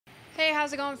Hey,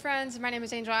 how's it going, friends? My name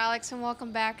is Angel Alyx, and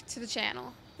welcome back to the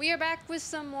channel. We are back with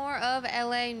some more of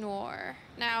LA Noire.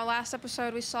 Now, last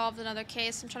episode we solved another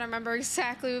case. I'm trying to remember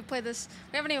exactly. We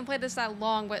haven't even played this that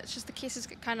long, but it's just the cases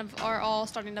kind of are all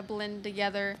starting to blend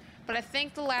together. But I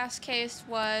think the last case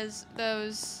was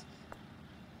those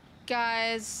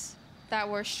guys that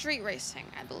were street racing,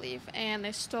 I believe, and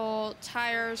they stole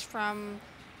tires from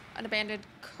an abandoned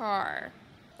car.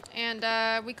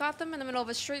 And we caught them in the middle of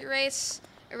a street race,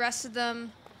 arrested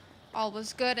them, all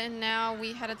was good, and now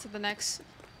we headed to the next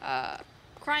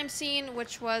crime scene,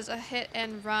 which was a hit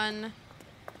and run.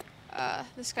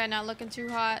 This guy not looking too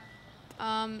hot.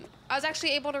 I was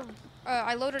actually able to,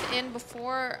 I loaded in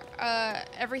before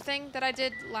everything that I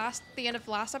did the end of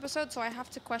last episode, so I have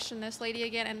to question this lady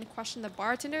again and question the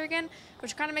bartender again,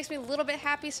 which kind of makes me a little bit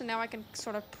happy, so now I can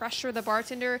sort of pressure the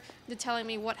bartender into telling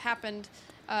me what happened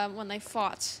when they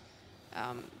fought.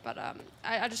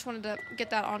 I just wanted to get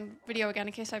that on video again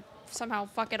in case I somehow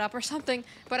fuck it up or something.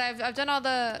 But I've done all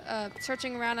the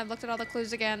searching around. I've looked at all the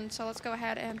clues again. So let's go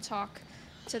ahead and talk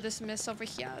to this miss over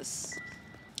here.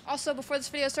 Also, before this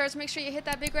video starts, make sure you hit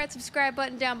that big red subscribe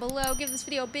button down below. Give this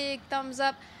video a big thumbs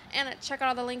up. And check out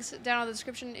all the links down in the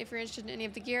description if you're interested in any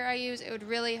of the gear I use. It would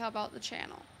really help out the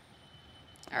channel.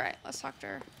 Alright, let's talk to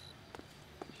her.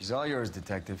 She's all yours,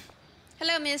 Detective.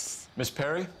 Hello, miss. Miss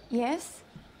Perry? Yes?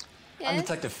 Yes? I'm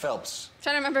Detective Phelps. I'm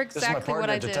trying to remember exactly what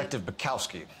I did. This is my partner, Detective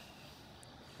Bukowski.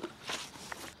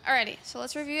 Alrighty, so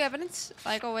let's review evidence,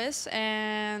 like always,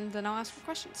 and then I'll ask for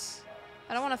questions.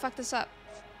 I don't want to fuck this up.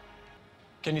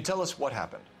 Can you tell us what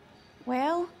happened?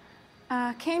 Well,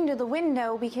 I came to the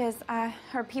window because I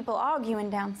heard people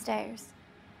arguing downstairs.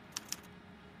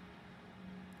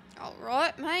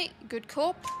 Alright, mate. Good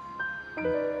cop.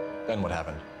 Then what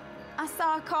happened? I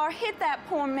saw a car hit that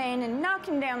poor man and knock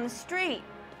him down the street.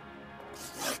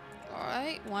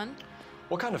 Alright, one.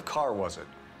 What kind of car was it?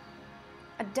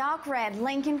 A dark red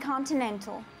Lincoln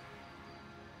Continental.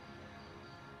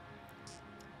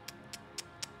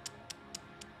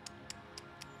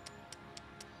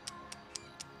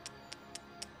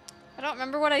 I don't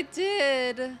remember what I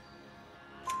did.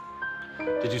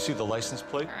 Did you see the license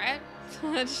plate? Alright.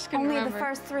 I just couldn't Only remember. the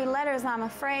first three letters, I'm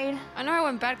afraid. I know I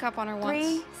went bad cop on her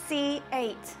once.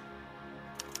 3C8.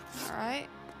 Alright.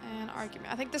 And argument.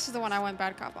 I think this is the one I went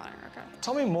bad cop on her. Okay.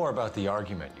 Tell me more about the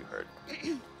argument you heard.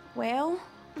 Well,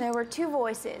 there were two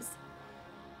voices.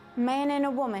 A man and a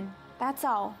woman. That's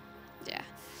all. Yeah.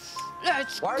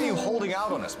 Why are you holding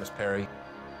out on us, Miss Perry?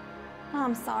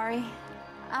 I'm sorry.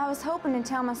 I was hoping to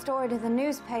tell my story to the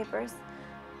newspapers.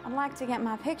 I'd like to get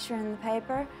my picture in the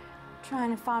paper.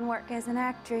 Trying to find work as an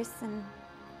actress, and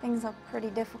things are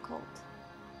pretty difficult.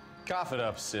 Cough it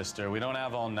up, sister. We don't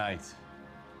have all night.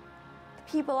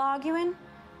 The people arguing,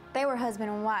 they were husband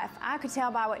and wife. I could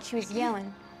tell by what she was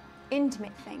yelling.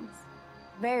 Intimate things.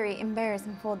 Very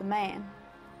embarrassing for the man.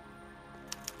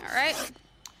 Alright. Thank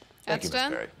That's you, Miss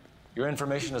done. Perry. Your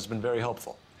information has been very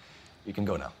helpful. You can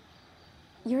go now.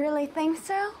 You really think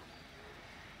so?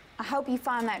 I hope you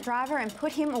find that driver and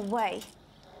put him away.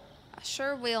 I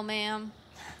sure will, ma'am.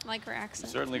 Like her You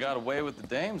accent. certainly got away with the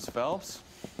dames, Phelps.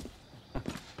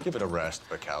 Give it a rest,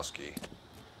 Bukowski.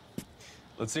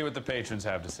 Let's see what the patrons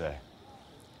have to say.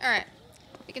 Alright.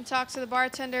 We can talk to the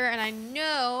bartender, and I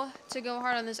know to go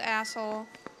hard on this asshole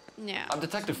now. I'm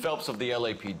Detective Phelps of the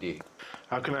LAPD.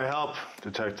 How can I help,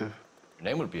 Detective? Your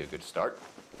name would be a good start.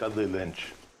 Dudley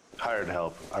Lynch. Hired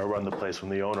help. I run the place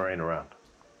when the owner ain't around.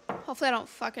 Hopefully I don't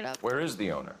fuck it up. Where is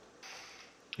the owner?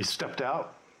 He stepped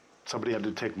out. Somebody had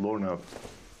to take Lorna,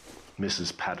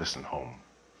 Mrs. Patterson, home.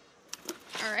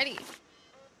 Alrighty.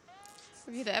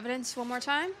 Review the evidence one more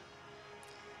time.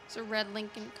 It's a red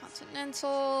Lincoln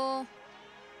Continental.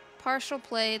 Partial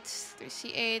plates,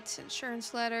 3C8,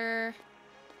 insurance letter.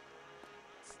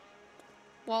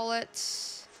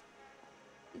 Wallet.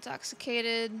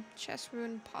 Intoxicated. Chest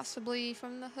wound possibly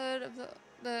from the hood of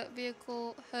the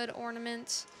vehicle hood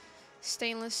ornament.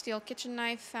 Stainless steel kitchen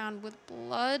knife found with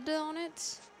blood on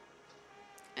it.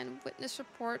 And witness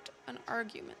report an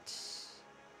argument.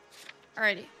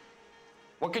 Alrighty.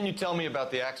 What can you tell me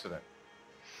about the accident?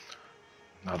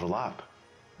 Not a lot.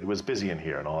 It was busy in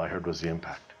here, and all I heard was the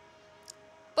impact.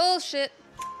 Bullshit.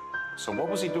 So what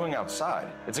was he doing outside?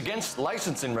 It's against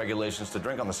licensing regulations to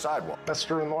drink on the sidewalk.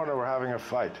 Lester and Lorna were having a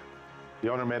fight. The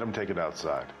owner made him take it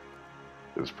outside.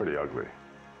 It was pretty ugly.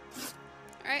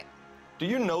 Alright. Do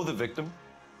you know the victim?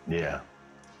 Yeah.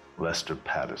 Lester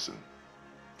Patterson.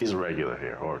 He's a regular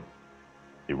here, or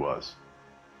he was.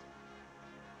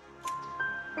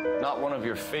 Not one of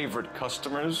your favorite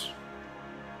customers?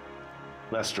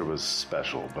 Lester was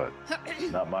special, but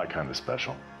not my kind of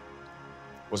special.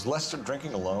 Was Lester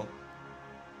drinking alone?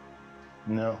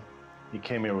 No, he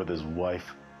came here with his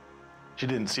wife. She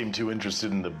didn't seem too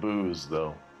interested in the booze,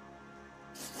 though.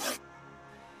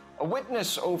 A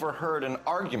witness overheard an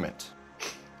argument.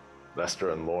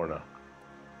 Lester and Lorna.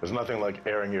 There's nothing like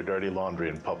airing your dirty laundry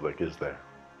in public, is there?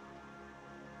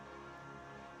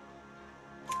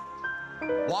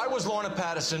 Why was Lorna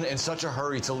Patterson in such a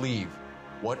hurry to leave?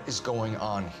 What is going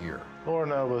on here?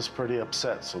 Lorna was pretty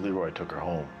upset, so Leroy took her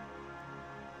home.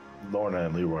 Lorna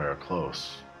and Leroy are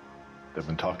close. They've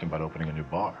been talking about opening a new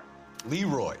bar.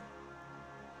 Leroy.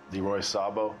 Leroy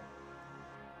Sabo,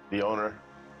 the owner.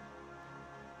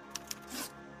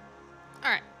 All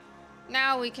right.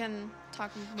 Now we can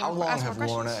talk more. How long ask more have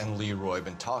Lorna questions. and Leroy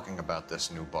been talking about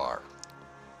this new bar?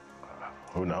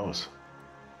 Who knows?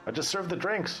 I just served the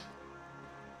drinks.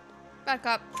 Back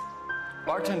up.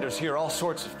 Bartenders hear all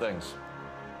sorts of things.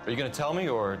 Are you going to tell me,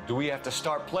 or do we have to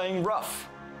start playing rough?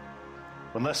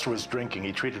 When Lester was drinking,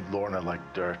 he treated Lorna like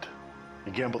dirt.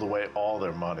 He gambled away all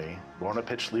their money. Lorna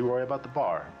pitched Leroy about the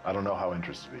bar. I don't know how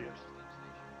interested he is.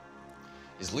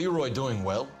 Is Leroy doing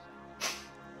well?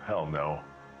 Hell no.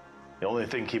 The only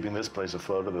thing keeping this place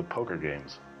afloat are the poker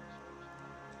games.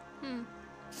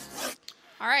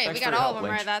 All right, Thanks we for got your all help, of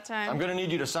them Lynch. right that time. I'm going to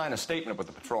need you to sign a statement with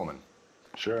the patrolman.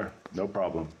 Sure, no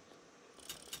problem.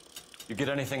 You get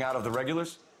anything out of the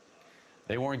regulars?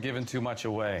 They weren't giving too much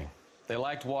away. They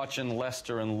liked watching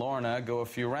Lester and Lorna go a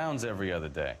few rounds every other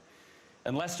day.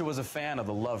 And Lester was a fan of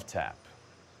the love tap.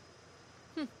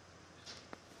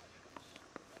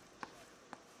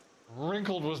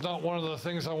 Wrinkled was not one of the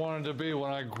things I wanted to be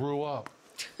when I grew up.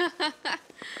 Oh,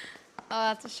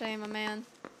 that's a shame, man.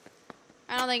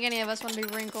 I don't think any of us want to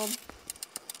be wrinkled.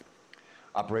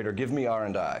 Operator, give me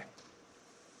R&I.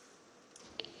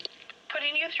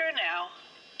 Putting you through now.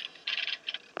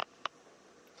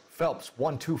 Phelps,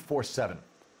 1247.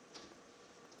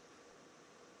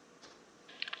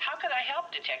 How could I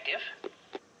help, Detective?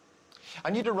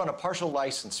 I need to run a partial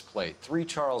license plate, 3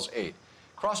 Charles 8.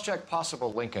 Cross-check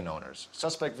possible Lincoln owners.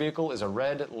 Suspect vehicle is a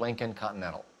red Lincoln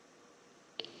Continental.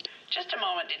 Just a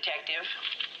moment, Detective.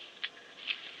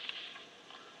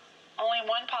 Only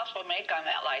one possible make on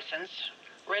that license.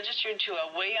 Registered to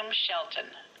a William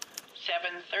Shelton,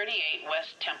 738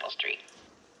 West Temple Street.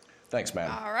 Thanks,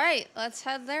 ma'am. All right, let's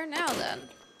head there now then.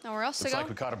 Nowhere else Looks to go? like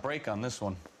we caught a break on this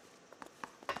one.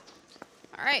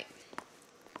 All right.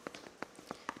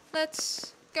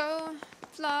 Let's go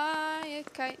fly a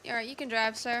kite. All right, you can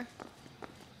drive, sir.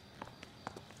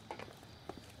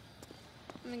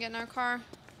 Let me get in our car.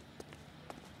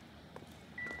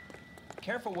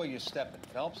 Careful where you're stepping,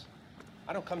 Phelps.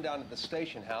 I don't come down to the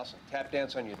station house and tap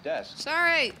dance on your desk.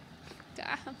 Sorry.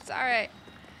 It's all right.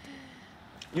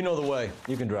 You know the way.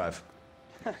 You can drive.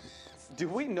 Do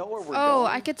we know where we're Oh, going?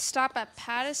 I could stop at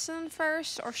Patterson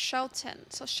first or Shelton.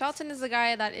 So Shelton is the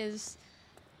guy that is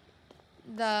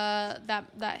that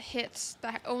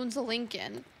owns the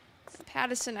Lincoln.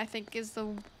 Patterson, I think, is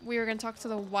we were gonna talk to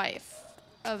the wife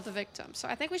of the victim. So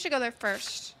I think we should go there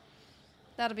first.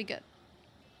 That'll be good.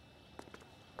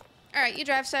 All right, you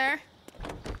drive, sir.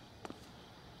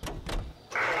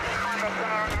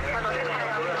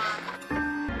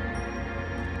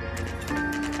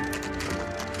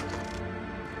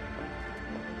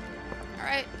 All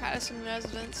right, Patterson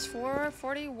residence,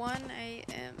 4:41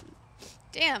 a.m.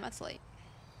 Damn, that's late.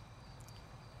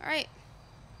 All right.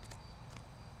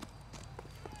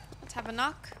 Let's have a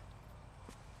knock.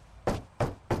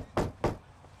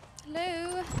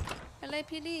 Hello,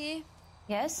 LAPD.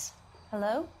 Yes?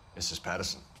 Hello? Mrs.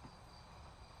 Patterson.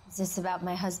 Is this about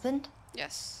my husband?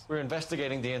 Yes. We're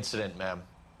investigating the incident, ma'am.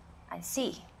 I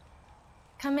see.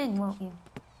 Come in, won't you?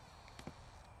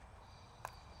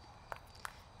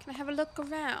 Can I have a look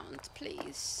around,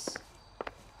 please?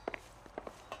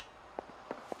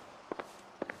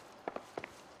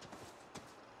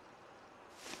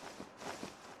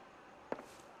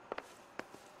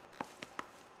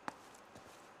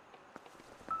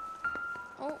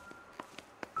 Oh.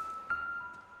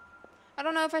 I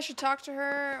don't know if I should talk to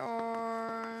her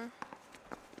or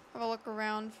have a look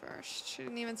around first. She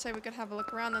didn't even say we could have a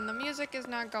look around, and the music is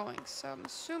not going, so I'm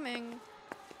assuming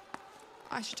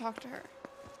I should talk to her.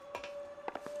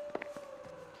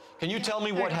 Can you tell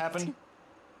me what happened?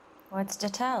 What's to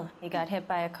tell? He got hit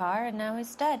by a car and now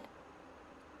he's dead.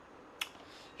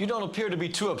 You don't appear to be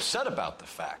too upset about the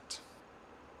fact.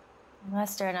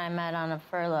 Lester and I met on a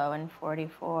furlough in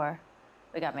 '44.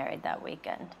 We got married that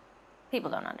weekend.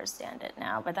 People don't understand it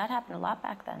now, but that happened a lot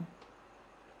back then.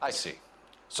 I see.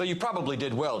 So you probably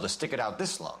did well to stick it out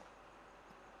this long.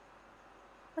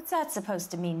 What's that supposed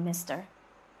to mean, mister?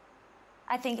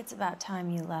 I think it's about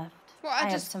time you left. Well, I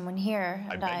have someone here,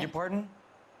 I and beg your pardon?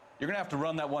 You're gonna have to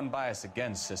run that one by us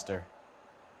again, sister.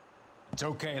 It's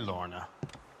okay, Lorna.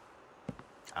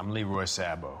 I'm Leroy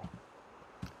Sabo.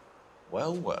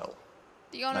 Well, well.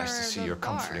 The owner Nice to see of the you're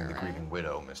bar, comforting the right? grieving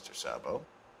widow, Mr. Sabo.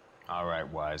 All right,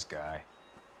 wise guy.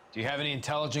 Do you have any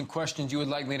intelligent questions you would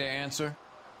like me to answer?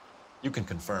 You can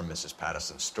confirm Mrs.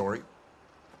 Patterson's story.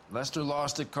 Lester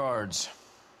lost at cards.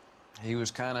 He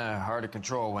was kind of hard to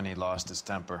control when he lost his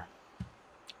temper.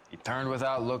 He turned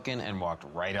without looking and walked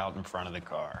right out in front of the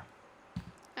car.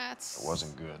 That's... It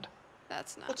wasn't good.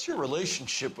 That's not... What's your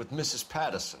relationship with Mrs.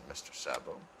 Patterson, Mr.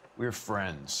 Sabo? We're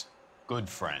friends. Good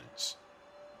friends.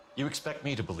 You expect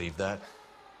me to believe that?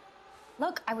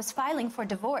 Look, I was filing for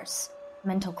divorce.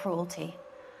 Mental cruelty.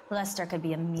 Lester could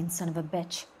be a mean son of a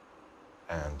bitch.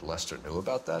 And Lester knew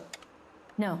about that?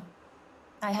 No,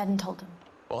 I hadn't told him.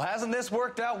 Well, hasn't this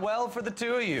worked out well for the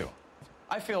two of you?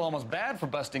 I feel almost bad for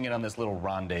busting in on this little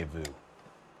rendezvous.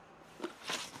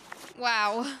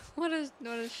 Wow. What a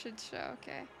shit show.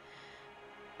 Okay.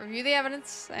 Review the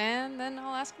evidence, and then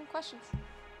I'll ask him questions.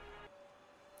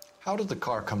 How did the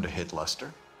car come to hit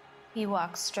Lester? He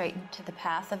walked straight into the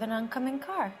path of an oncoming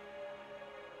car.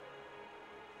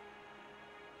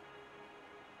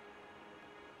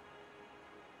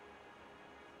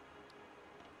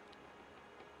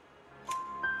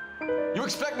 You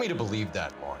expect me to believe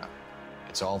that, Lorna?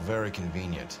 It's all very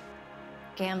convenient.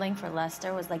 Gambling for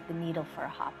Lester was like the needle for a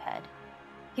hophead.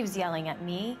 He was yelling at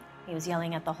me. He was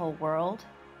yelling at the whole world.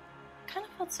 I kind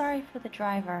of felt sorry for the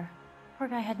driver. Poor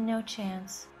guy had no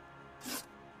chance.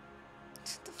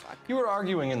 What the fuck? You were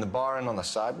arguing in the bar and on the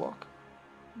sidewalk?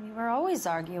 We were always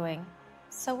arguing.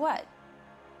 So what?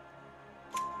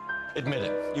 Admit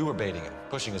it, you were baiting him,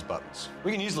 pushing his buttons.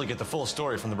 We can easily get the full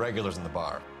story from the regulars in the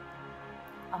bar.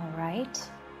 All right.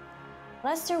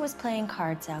 Lester was playing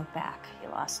cards out back. He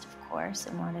lost, of course,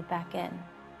 and wanted back in.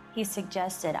 He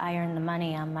suggested I earn the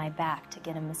money on my back to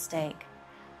get a mistake.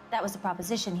 That was the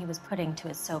proposition he was putting to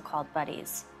his so-called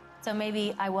buddies. So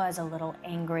maybe I was a little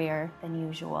angrier than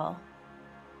usual.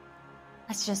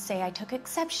 Let's just say I took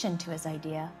exception to his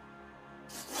idea.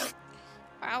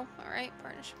 Wow. All right.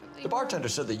 Partnership with Leroy. The bartender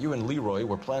said that you and Leroy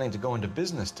were planning to go into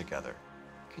business together.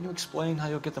 Can you explain how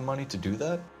you'll get the money to do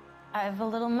that? I have a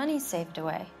little money saved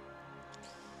away.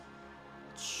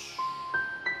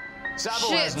 Sabo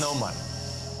Shit. has no money.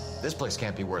 This place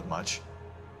can't be worth much.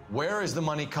 Where is the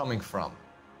money coming from?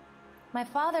 My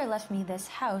father left me this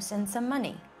house and some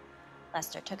money.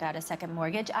 Lester took out a second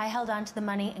mortgage. I held on to the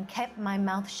money and kept my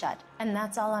mouth shut. And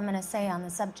that's all I'm going to say on the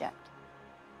subject.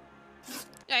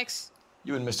 Yikes.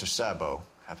 You and Mr. Sabo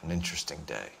have an interesting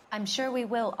day. I'm sure we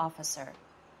will, officer.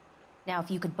 Now,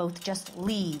 if you could both just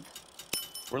leave.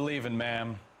 We're leaving,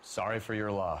 ma'am. Sorry for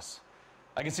your loss.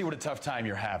 I can see what a tough time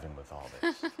you're having with all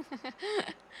this.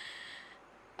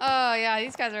 Oh, yeah,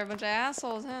 these guys are a bunch of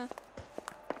assholes, huh?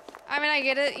 I mean, I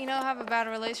get it, you know, have a bad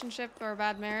relationship or a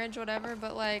bad marriage, whatever,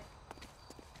 but, like,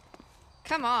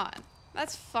 come on.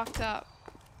 That's fucked up.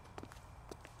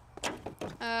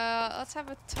 Let's have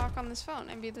a talk on this phone.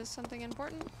 Maybe there's something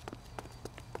important.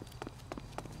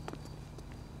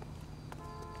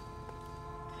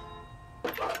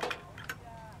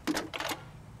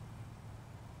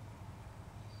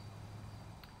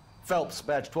 Phelps,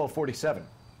 badge 1247.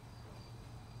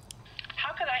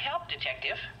 How could I help,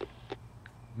 Detective?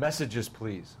 Messages,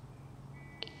 please.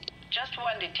 Just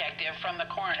one detective from the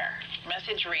coroner.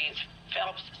 Message reads,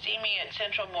 Phelps, see me at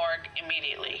Central Morgue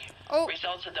immediately. Oh.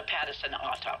 Results of the Patterson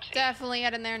autopsy. Definitely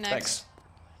head in there next. Thanks.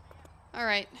 All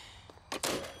right.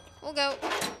 We'll go.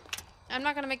 I'm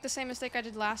not going to make the same mistake I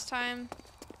did last time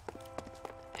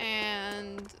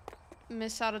and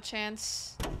miss out a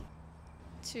chance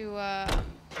to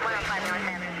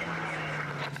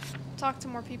talk to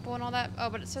more people and all that. Oh,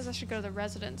 but it says I should go to the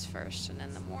residence first and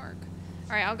then the morgue.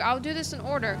 All right, I'll do this in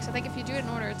order because I think if you do it in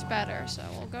order, it's better. So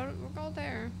we'll go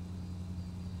there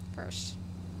first.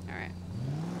 All right.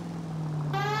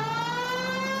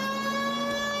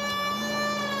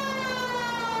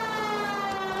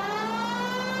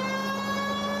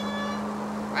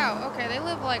 Wow, okay, they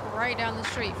live like right down the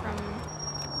street from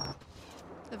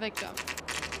the victim.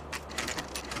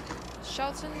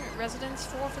 Shelton residence,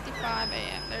 4:55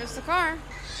 a.m. There's the car.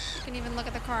 You can even look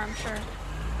at the car, I'm sure.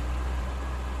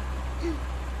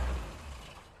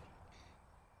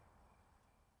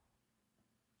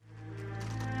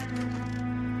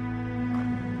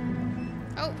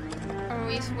 Oh, are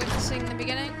we witnessing the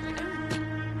beginning right now?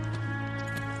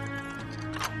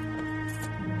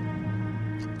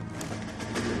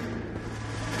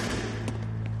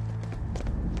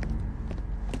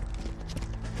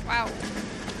 Wow.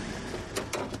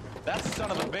 That's the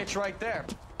son of a bitch right there.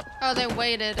 Oh, they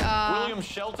waited. William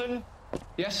Shelton?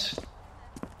 Yes?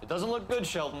 It doesn't look good,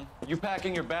 Shelton. You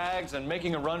packing your bags and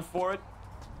making a run for it?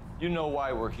 You know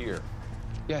why we're here.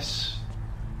 Yes.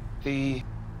 The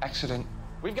accident.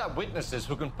 We've got witnesses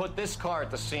who can put this car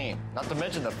at the scene, not to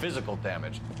mention the physical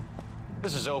damage.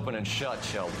 This is open and shut,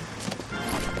 Shelton.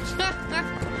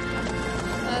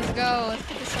 Let's go. Let's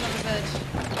get this son of a bitch.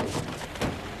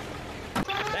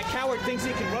 That coward thinks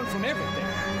he can run from everything.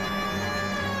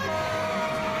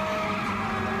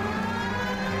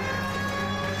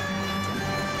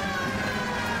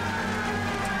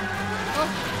 Oh,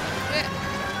 shit.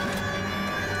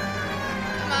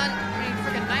 Come on. I need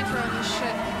freaking nitro in this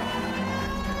shit.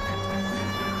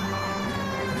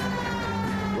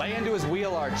 Lay into his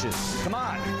wheel arches. Come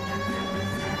on.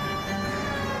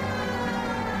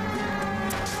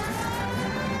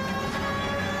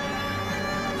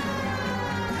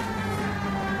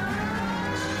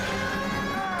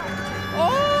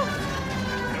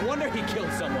 Oh! No wonder he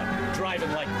killed someone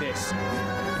driving like this.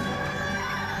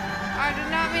 I did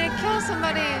not mean to kill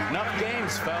somebody. Enough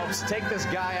games, Phelps. Take this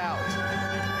guy out.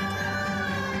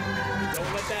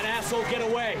 Don't let that asshole get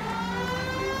away.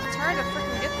 It's hard to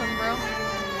freaking get them, bro.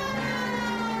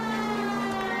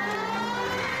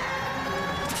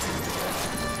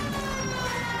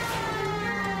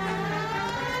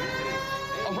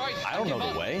 All right. I don't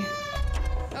know the way.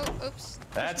 Oh, oops.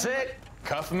 That's it.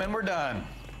 Cuff him and we're done.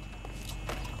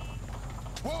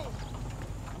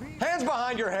 Hands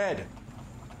behind your head.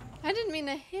 I didn't mean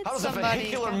to hit How does somebody. a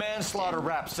vehicular manslaughter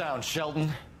rap sound, Sheldon?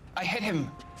 I hit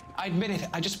him. I admit it.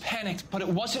 I just panicked, but it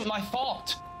wasn't my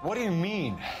fault. What do you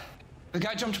mean? The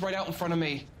guy jumped right out in front of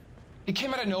me. He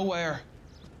came out of nowhere.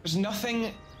 There's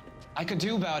nothing I could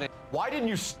do about it. Why didn't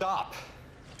you stop?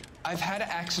 I've had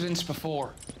accidents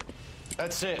before.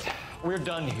 That's it. We're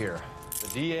done here. The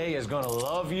DA is gonna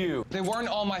love you. They weren't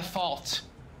all my fault.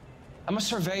 I'm a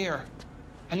surveyor.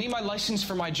 I need my license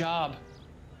for my job.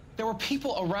 There were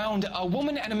people around. A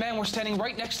woman and a man were standing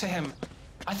right next to him.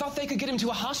 I thought they could get him to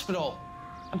a hospital.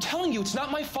 I'm telling you, it's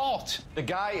not my fault. The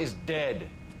guy is dead,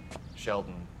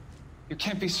 Sheldon. You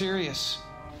can't be serious.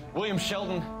 William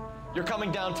Sheldon, you're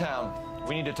coming downtown.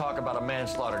 We need to talk about a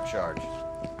manslaughter charge.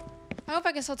 I hope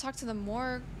I can still talk to the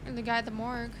morgue, or the guy at the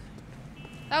morgue.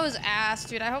 That was ass,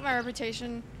 dude. I hope my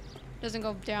reputation doesn't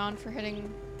go down for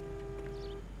hitting,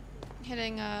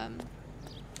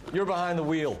 You're behind the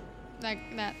wheel.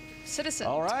 that citizen.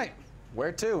 All right.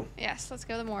 Where to? Yes, let's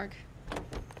go to the morgue.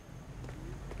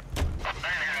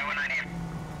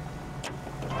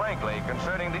 Frankly,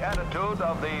 concerning the attitude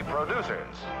of the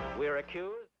producers, we're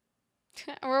accused.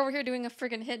 We're over here doing a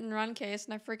freaking hit and run case,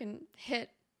 and I freaking hit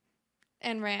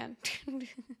and ran.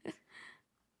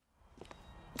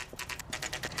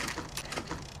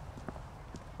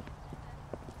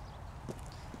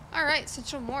 All right,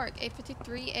 Central Morgue,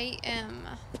 8:53 a.m.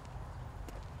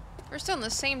 We're still in the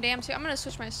same damn suit. I'm gonna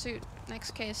switch my suit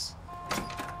next case.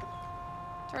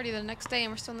 It's already the next day,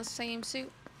 and we're still in the same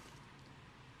suit.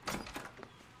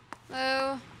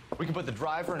 Hello. We can put the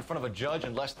driver in front of a judge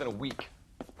in less than a week.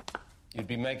 You'd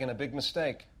be making a big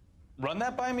mistake. Run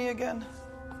that by me again?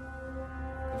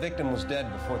 The victim was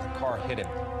dead before the car hit him.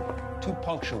 2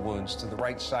 puncture wounds to the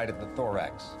right side of the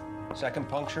thorax. Second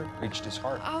puncture reached his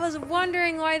heart. I was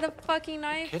wondering why the fucking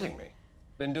knife. Kidding me?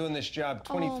 Been doing this job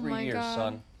 23 years, God.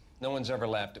 son. No one's ever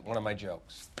laughed at one of my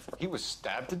jokes. He was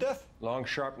stabbed to death? Long,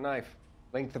 sharp knife,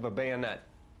 length of a bayonet.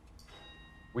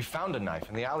 We found a knife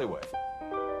in the alleyway.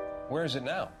 Where is it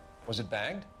now? Was it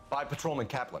bagged? By Patrolman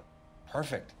Kaplan.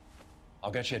 Perfect.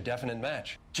 I'll get you a definite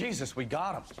match. Jesus, we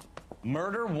got him.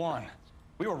 Murder 1.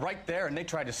 We were right there and they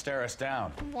tried to stare us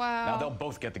down. Wow. Now they'll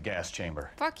both get the gas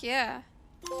chamber. Fuck yeah.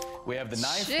 We have the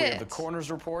knife, we Shit. have the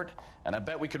coroner's report, and I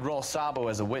bet we could roll Sabo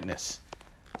as a witness.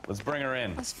 Let's bring her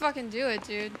in. Let's fucking do it,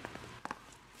 dude.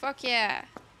 Fuck yeah.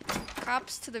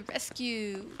 Cops to the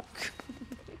rescue.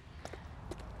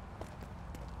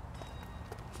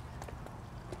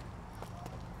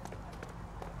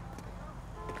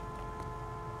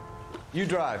 You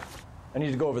drive. I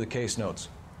need to go over the case notes.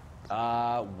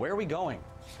 Where are we going?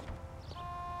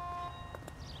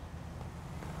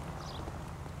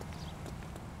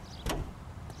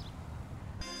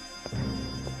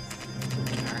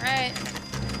 Alright.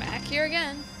 Back here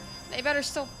again. They better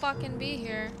still fucking be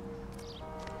here.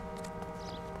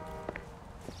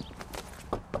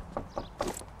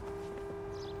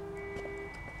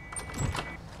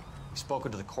 We've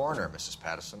spoken to the coroner, Mrs.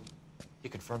 Patterson. He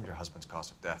confirmed your husband's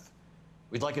cause of death.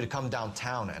 We'd like you to come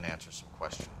downtown and answer some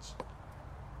questions.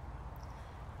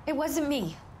 It wasn't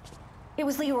me. It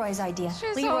was Leroy's idea.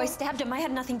 She's Leroy all- stabbed him. I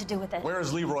had nothing to do with it. Where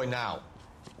is Leroy now?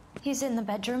 He's in the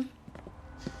bedroom.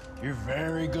 You're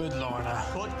very good, Lorna.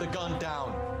 Put the gun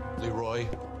down. Leroy,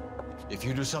 if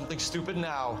you do something stupid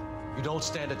now, you don't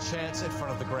stand a chance in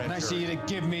front of the grand jury. Nice of you to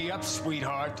give me up,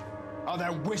 sweetheart. All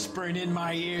that whispering in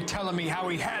my ear telling me how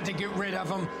we had to get rid of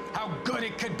him, how good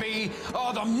it could be,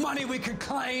 all the money we could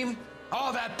claim,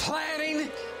 all that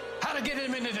planning, how to get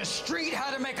him into the street,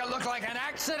 how to make it look like an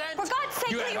accident. For God's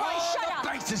sake, you had Leroy, all shut the up.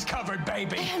 bases covered,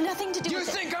 baby. I had nothing to do with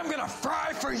it. You think I'm gonna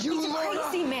fry for you, He's a Lorna?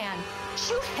 crazy man.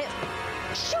 Shoot him.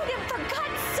 Shoot him, for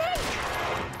God's sake.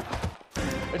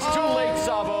 It's too late,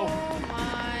 Sabo.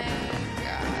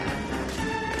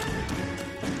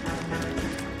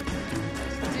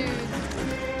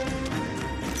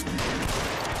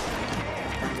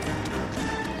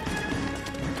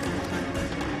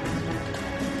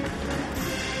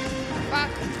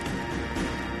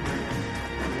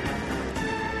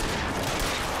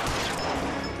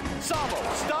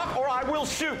 Sabo, stop or I will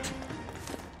shoot!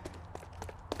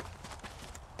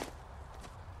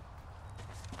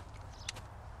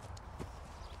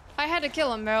 I had to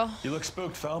kill him, bro. You look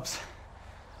spooked, Phelps.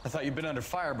 I thought you'd been under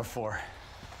fire before.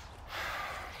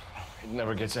 It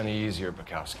never gets any easier,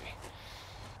 Bukowski.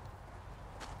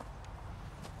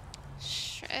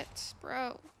 Shit,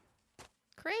 bro.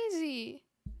 Crazy.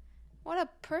 What a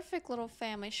perfect little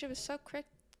family. She was so quick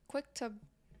to,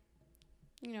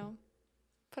 you know,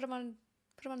 put him on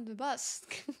the bus.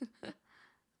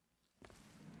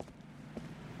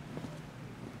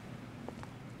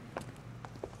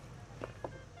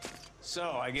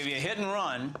 So, I give you a hit and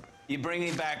run. You bring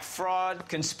me back fraud,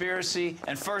 conspiracy,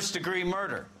 and first-degree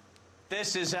murder.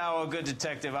 This is how a good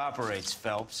detective operates,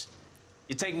 Phelps.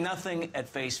 You take nothing at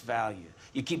face value.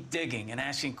 You keep digging and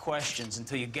asking questions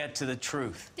until you get to the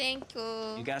truth. Thank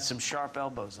you. You got some sharp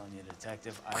elbows on you,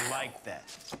 detective. I like that.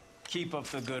 Keep up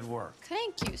the good work.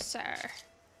 Thank you, sir.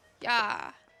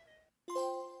 Yeah.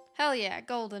 Hell yeah,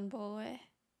 golden boy.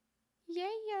 Yeah,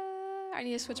 yeah. I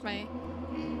need to switch my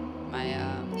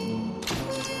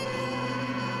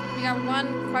We got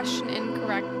one question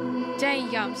incorrect.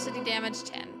 Damn, city damage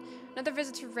 10. Another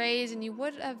visit to Ray's, and you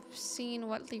would have seen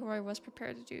what Leroy was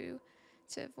prepared to do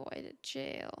to avoid a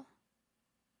jail.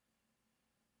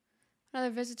 Another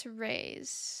visit to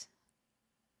Ray's.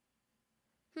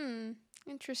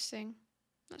 Interesting.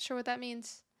 Not sure what that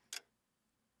means.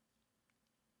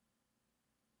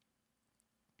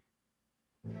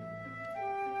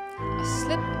 A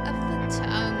slip of the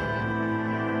tongue.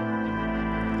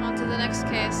 On to the next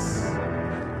case.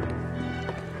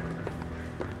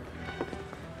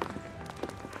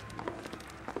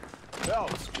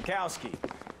 Phelps, Bukowski.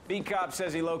 B-Cop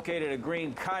says he located a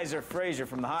green Kaiser Fraser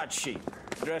from the hot sheet.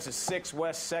 Address is 6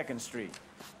 West 2nd Street.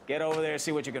 Get over there and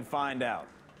see what you can find out.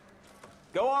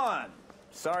 Go on.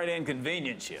 Sorry to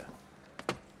inconvenience you.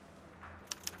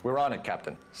 We're on it,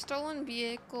 Captain. Stolen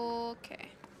vehicle, okay.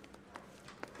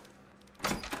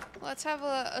 Let's have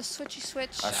a switchy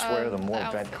switch. I swear the more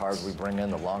outfits. vent cards we bring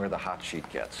in, the longer the hot sheet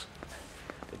gets.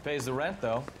 It pays the rent,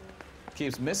 though.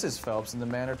 Keeps Mrs. Phelps in the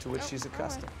manner to which she's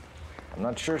accustomed. I'm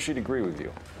not sure she'd agree with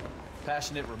you.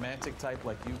 Passionate, romantic type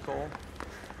like you, Cole?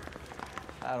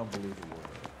 I don't believe a word.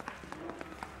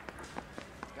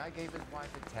 Guy gave his wife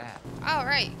a tab. All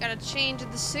right, gotta change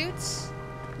the suits.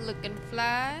 Looking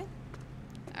fly.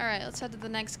 All right, let's head to the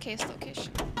next case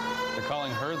location. They're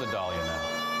calling her the Dahlia now.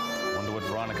 Wonder what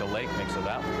Veronica Lake makes of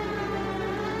that one.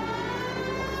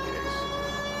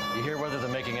 You hear whether they're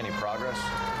making any progress?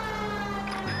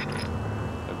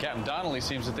 Well, Captain Donnelly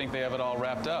seems to think they have it all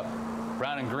wrapped up.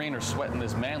 Brown and Green are sweating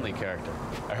this Manley character.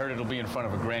 I heard it'll be in front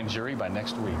of a grand jury by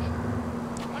next week.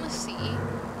 I wanna see.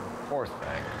 Poor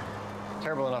thing.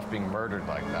 Terrible enough being murdered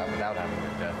like that without having her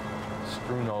death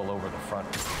strewn all over the front.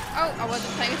 Oh, I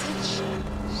wasn't paying attention.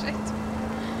 Shit.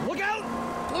 Look out!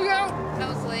 Look out! That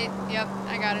was late. Yep,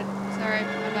 I got it. Sorry,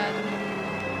 my bad.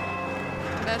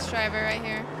 Best driver right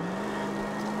here.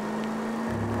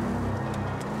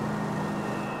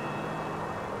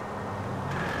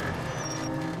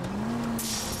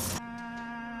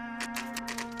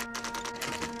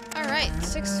 All right,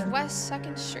 6 West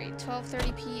 2nd Street,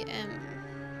 12:30 p.m.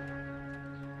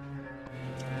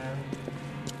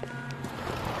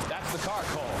 That's the car,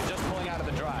 Cole. Just pulling out of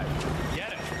the drive.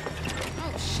 Get it.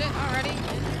 Oh shit! Already.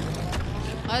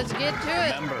 Let's get to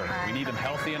it. Remember, we need him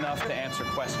healthy enough to answer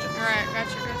questions. All right,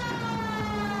 gotcha.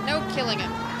 No killing him.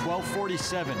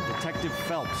 1247, Detective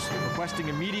Phelps, requesting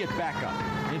immediate backup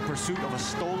in pursuit of a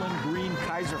stolen green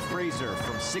Kaiser Fraser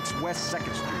from 6 West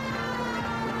 2nd Street.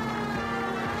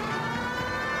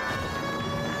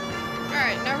 All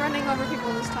right, no running over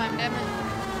people this time, damn it.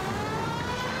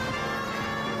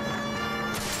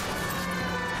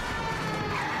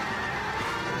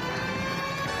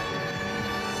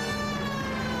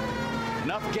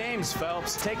 Enough games,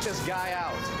 Phelps. Take this guy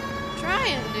out.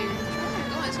 Trying, dude. Trying.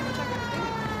 There's only so much I can do.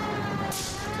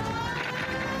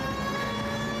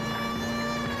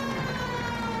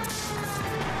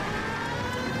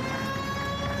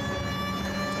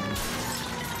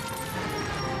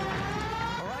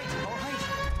 All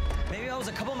right. Maybe I was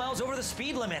a couple miles over the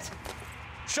speed limit.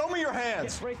 Show me your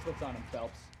hands. Get bracelets on him,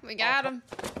 Phelps. We got him.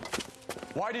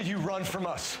 Why did you run from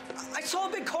us? I saw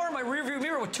a big car in my rearview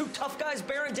mirror with two tough guys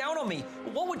bearing down on me.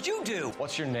 What would you do?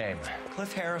 What's your name?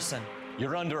 Cliff Harrison.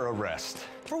 You're under arrest.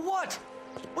 For what?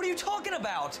 What are you talking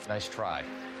about? Nice try.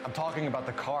 I'm talking about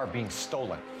the car being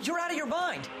stolen. You're out of your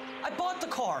mind. I bought the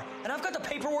car, and I've got the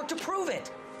paperwork to prove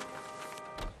it.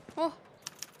 Oh.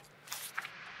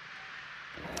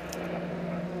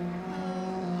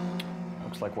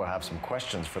 Looks like we'll have some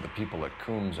questions for the people at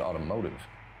Coombs Automotive.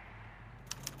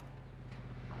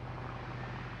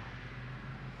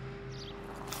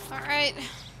 All right.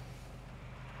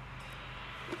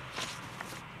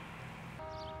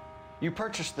 You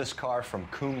purchased this car from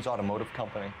Coombs Automotive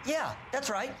Company? Yeah, that's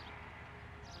right.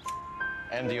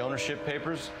 And the ownership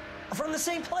papers? From the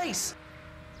same place.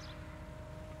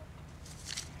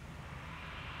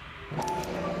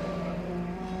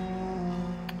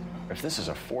 If this is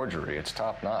a forgery, it's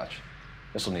top-notch.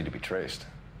 This will need to be traced.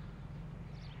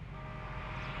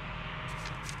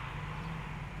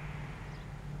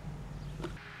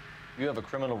 You have a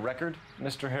criminal record,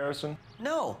 Mr. Harrison?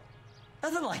 No,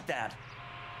 nothing like that.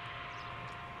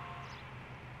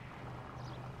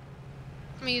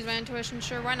 I'm gonna use my intuition.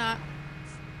 Sure, why not?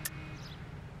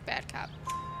 Bad cop.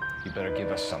 You better give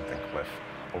us something, Cliff,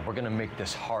 or we're gonna make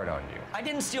this hard on you. I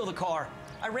didn't steal the car.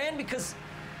 I ran because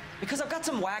I've got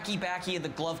some wacky-backy in the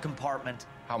glove compartment.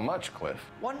 How much, Cliff?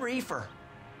 1 reefer.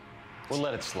 We'll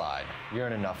let it slide. You're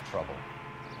in enough trouble.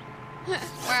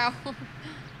 Wow.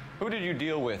 Who did you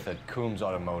deal with at Coombs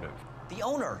Automotive? The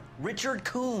owner, Richard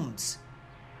Coombs.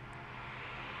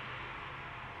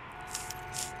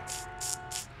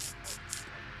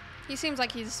 He seems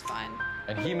like he's fine.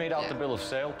 And he made out the bill of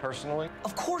sale personally?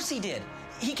 Of course he did.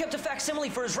 He kept a facsimile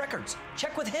for his records.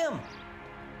 Check with him.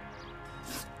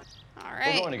 All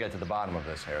right. We're going to get to the bottom of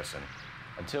this, Harrison.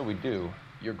 Until we do,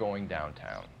 you're going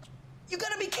downtown. You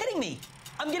gotta be kidding me.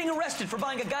 I'm getting arrested for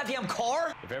buying a goddamn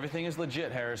car? If everything is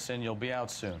legit, Harrison, you'll be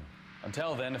out soon.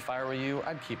 Until then, if I were you,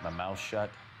 I'd keep my mouth shut.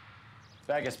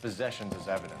 Bag his possessions as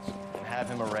evidence and have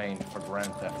him arraigned for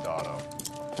Grand Theft Auto.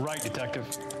 Right, Detective.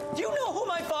 Do you know who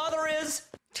my father is?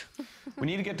 We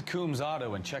need to get to Coombs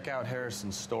Auto and check out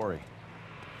Harrison's story.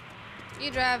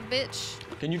 You drive, bitch.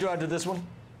 Can you drive to this one?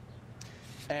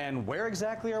 And where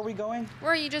exactly are we going?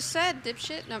 Where you just said,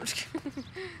 dipshit. No, I'm just kidding.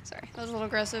 Sorry, that was a little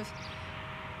aggressive.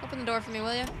 Open the door for me,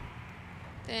 will you?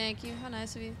 Thank you. How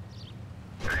nice of you.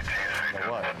 You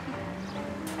know what?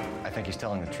 I think he's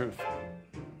telling the truth.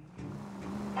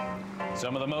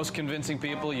 Some of the most convincing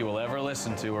people you will ever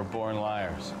listen to are born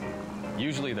liars.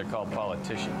 Usually they're called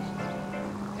politicians.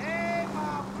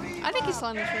 I think he's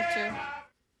telling the truth, too.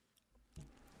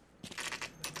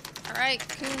 All right,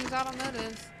 Coombs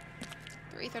Automotive.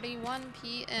 3:31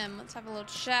 p.m. Let's have a little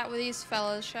chat with these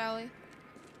fellas, shall we?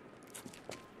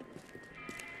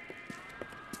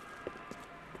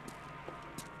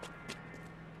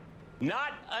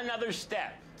 Not another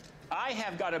step. I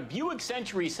have got a Buick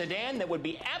Century sedan that would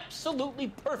be absolutely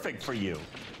perfect for you.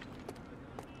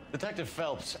 Detective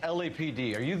Phelps,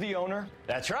 LAPD, are you the owner?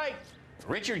 That's right.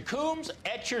 Richard Coombs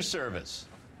at your service.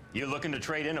 You looking to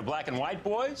trade in a black and white,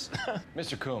 boys?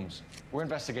 Mr. Coombs, we're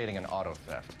investigating an auto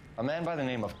theft. A man by the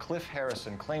name of Cliff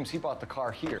Harrison claims he bought the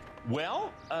car here.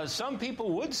 Well, some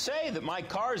people would say that my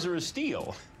cars are a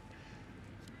steal.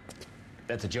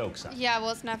 That's a joke, son. Yeah,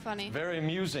 well, it's not funny. Very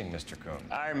amusing, Mr. Coombs.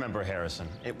 I remember Harrison.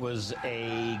 It was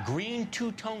a green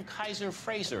two-tone Kaiser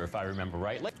Frazer, if I remember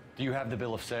rightly. Do you have the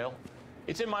bill of sale?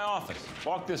 It's in my office.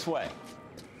 Walk this way.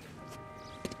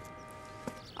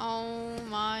 Oh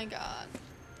my god.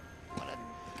 What a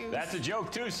goof. That's a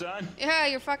joke too, son. Yeah,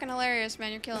 you're fucking hilarious,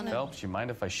 man. You're killing it. Phelps, you mind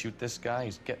if I shoot this guy?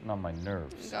 He's getting on my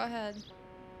nerves. Go ahead.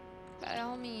 By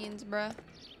all means, bruh.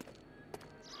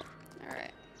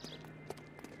 Alright.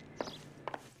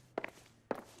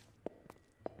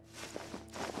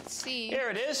 Let's see. Here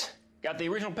it is. Got the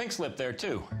original pink slip there,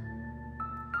 too.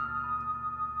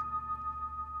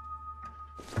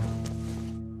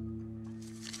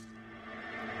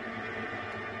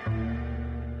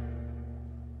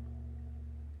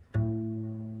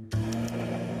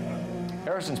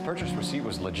 Harrison's purchase receipt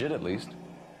was legit, at least.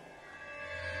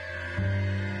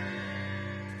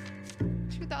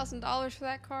 $2,000 for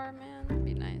that car, man. That'd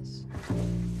be nice.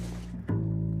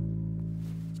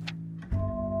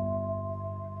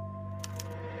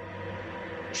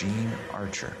 Gene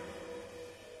Archer.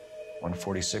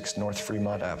 146 North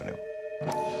Fremont Avenue.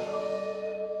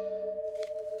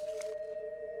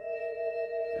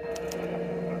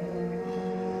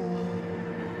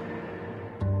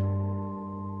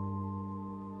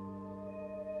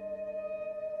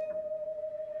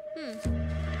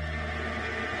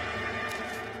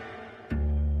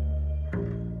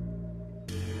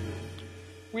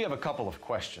 We have a couple of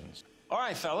questions. All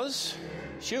right, fellas,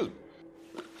 shoot.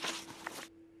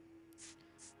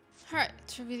 All right,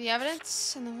 let's review the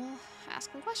evidence, and then we'll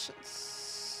ask them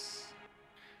questions.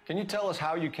 Can you tell us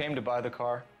how you came to buy the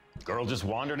car? Girl just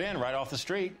wandered in right off the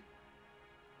street.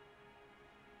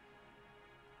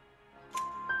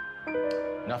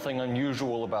 Nothing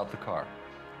unusual about the car.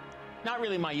 Not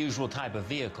really my usual type of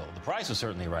vehicle. The price was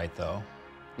certainly right, though.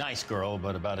 Nice girl,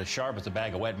 but about as sharp as a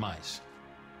bag of wet mice.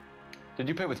 Did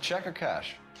you pay with check or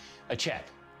cash? A check.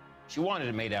 She wanted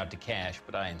it made out to cash,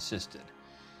 but I insisted.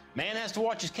 Man has to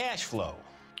watch his cash flow.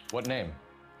 What name?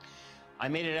 I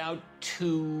made it out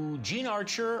to Gene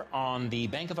Archer on the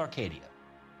Bank of Arcadia.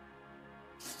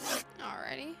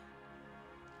 Alrighty.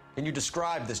 Can you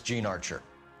describe this Gene Archer?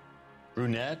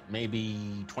 Brunette,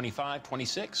 maybe 25,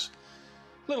 26.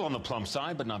 A little on the plump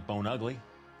side, but not bone ugly.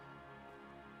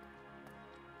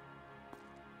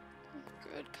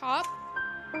 Good cop.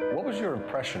 What was your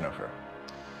impression of her?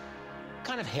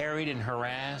 Kind of harried and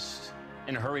harassed.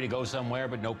 In a hurry to go somewhere,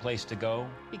 but no place to go.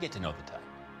 You get to know the type.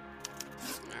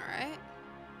 All right.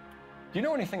 Do you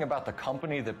know anything about the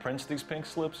company that prints these pink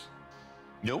slips?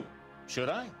 Nope. Should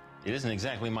I? It isn't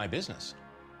exactly my business.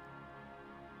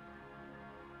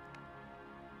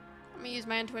 Let me use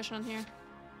my intuition on here.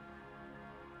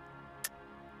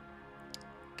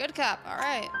 Good cop. All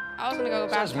right. I was gonna go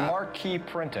It back. says Marquee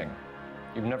Printing.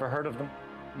 You've never heard of them?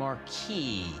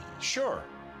 Marquee. Sure.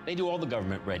 They do all the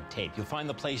government red tape. You'll find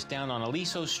the place down on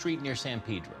Aliso Street near San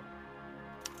Pedro.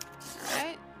 All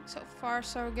right. So far,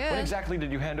 so good. When exactly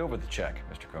did you hand over the check,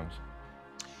 Mr. Combs?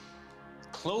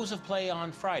 Close of play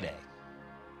on Friday.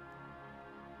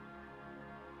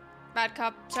 Bad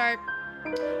cop. Sorry.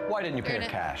 Why didn't you pay Doing her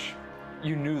it. cash?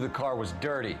 You knew the car was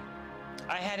dirty.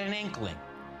 I had an inkling.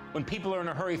 When people are in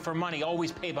a hurry for money,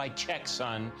 always pay by check,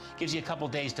 son. Gives you a couple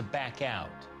days to back out.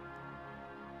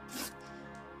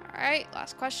 All right.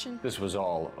 Last question. This was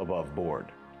all above board.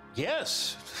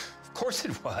 Yes, of course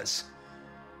it was.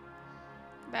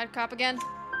 Bad cop again.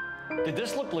 Did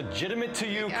this look legitimate to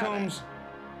you, Got Combs?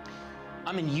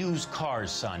 I'm in used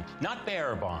cars, son, not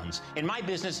bearer bonds. In my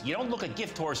business, you don't look a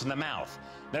gift horse in the mouth.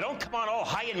 Now don't come on all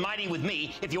high and mighty with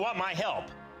me if you want my help.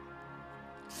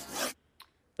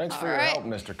 Thanks for All your right. help,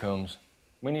 Mr. Combs.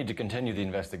 We need to continue the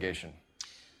investigation.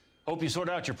 Hope you sort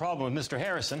out your problem with Mr.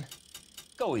 Harrison.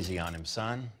 Go easy on him,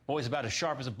 son. Boy's about as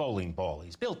sharp as a bowling ball.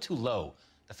 He's built too low.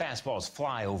 The fastballs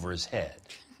fly over his head.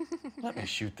 Let me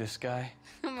shoot this guy,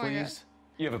 Oh my please.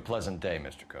 You have a pleasant day,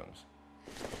 Mr. Combs.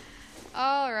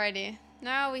 Alrighty.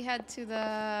 Now we head to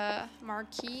the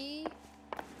Marquee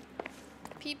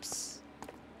peeps.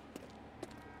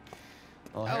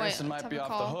 Well, Oh, wait, Harrison let's might have be a off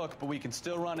call. the hook, but we can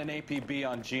still run an APB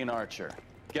on Gene Archer.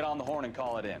 Get on the horn and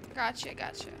call it in. Gotcha,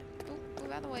 gotcha. Oop,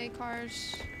 move out of the way,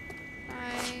 cars.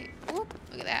 Right. Oop,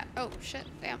 look at that. Oh, shit.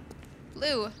 Damn.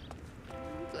 Blue.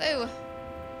 Blue.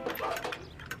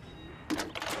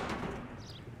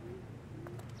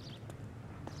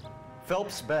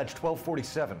 Phelps, badge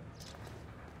 1247.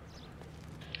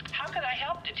 How can I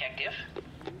help, Detective?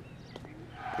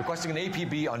 Requesting an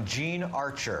APB on Gene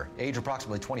Archer, age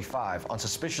approximately 25, on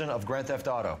suspicion of grand theft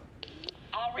auto.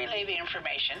 I'll relay the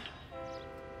information.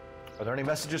 Are there any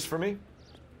messages for me?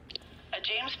 A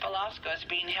James Velasco is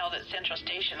being held at Central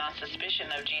Station on suspicion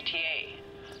of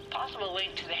GTA. Possible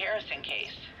link to the Harrison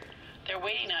case. They're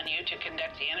waiting on you to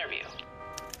conduct the interview.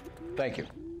 Thank you.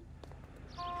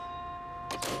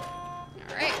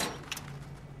 Alright.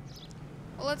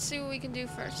 Well, let's see what we can do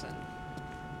first then.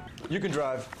 You can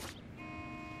drive.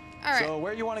 Alright. So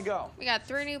where you want to go? We got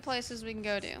 3 new places we can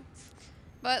go to.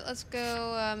 But let's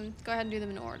go go ahead and do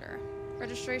them in order.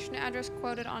 Registration address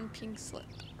quoted on pink slip.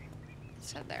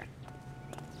 Let's head there.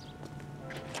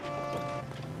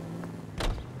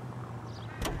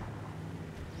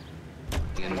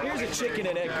 Here's a chicken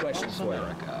and egg question for you.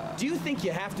 Do you think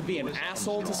you have to be an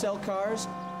asshole to sell cars?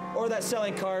 Or that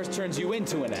selling cars turns you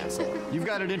into an asshole? You've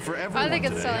got it in for everyone I think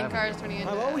it's today, selling haven't cars turning into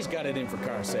I've always got it in for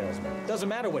car salesmen. Doesn't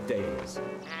matter what day it is.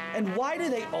 And why do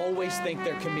they always think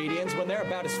they're comedians when they're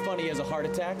about as funny as a heart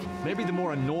attack? you? Maybe the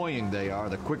more annoying they are,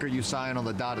 the quicker you sign on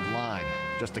the dotted line,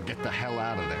 just to get the hell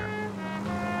out of there.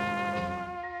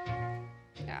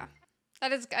 Yeah.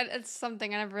 That is, it's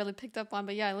something I never really picked up on,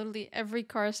 but yeah, literally every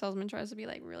car salesman tries to be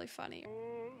like really funny.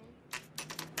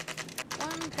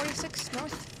 1, 146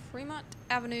 North Fremont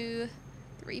Avenue,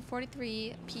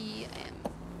 3:43 p.m.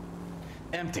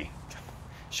 Empty.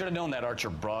 Should have known that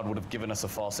Archer broad would have given us a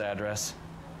false address.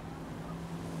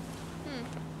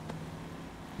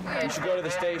 You should go to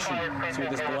the station, see what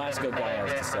this Velasco guy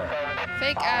has to say.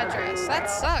 Fake address. That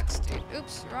sucks, dude.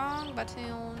 Oops, wrong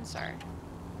button. Sorry.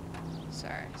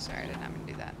 Sorry, I did not mean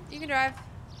to do that. You can drive.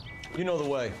 You know the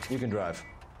way. You can drive.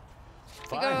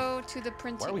 We go to the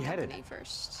printing Where are we company headed?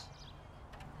 first.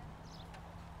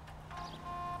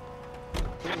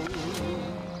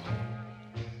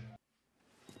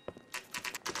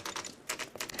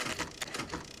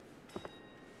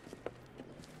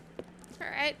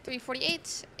 Alright,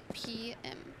 3:48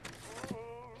 p.m.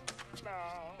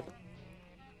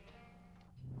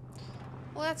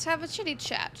 Let's have a chitty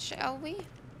chat, shall we?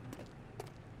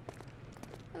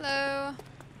 Hello.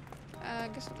 I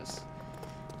guess we'll just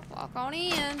walk on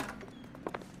in.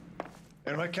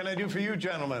 And what can I do for you,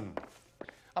 gentlemen?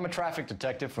 I'm a traffic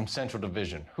detective from Central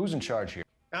Division. Who's in charge here?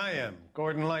 I am,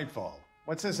 Gordon Lightfall.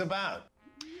 What's this about?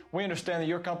 We understand that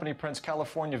your company prints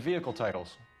California vehicle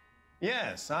titles.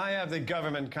 Yes, I have the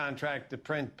government contract to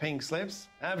print pink slips.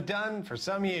 I've done for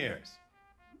some years.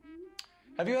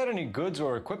 Have you had any goods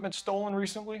or equipment stolen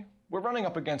recently? We're running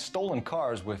up against stolen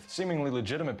cars with seemingly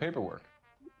legitimate paperwork.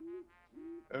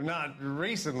 Not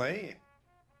recently.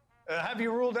 Have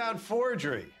you ruled out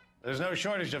forgery? There's no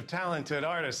shortage of talented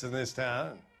artists in this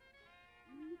town.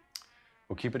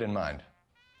 We'll keep it in mind.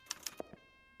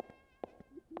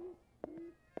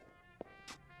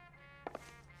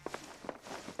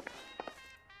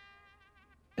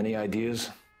 Any ideas?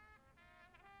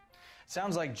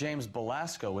 Sounds like James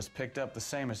Belasco was picked up the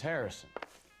same as Harrison.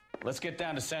 Let's get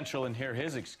down to Central and hear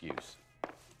his excuse.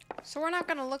 So we're not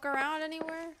gonna look around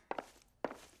anywhere?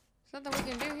 There's nothing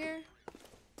we can do here?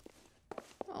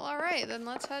 Well, alright, then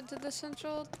let's head to the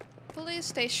Central Police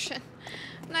Station.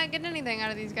 Not getting anything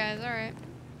out of these guys, alright.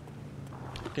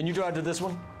 Can you drive to this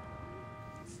one?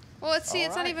 Well, let's see,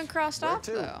 it's not Alright. even crossed Where off,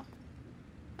 to? though.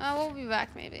 We'll be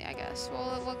back, maybe, I guess.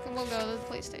 We'll go to the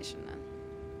police station,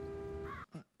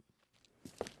 then.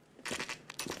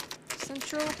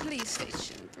 Central Police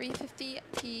Station, 3:50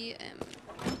 p.m.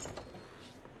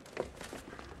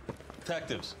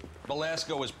 Detectives,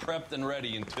 Belasco is prepped and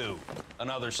ready in 2.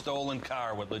 Another stolen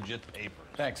car with legit papers.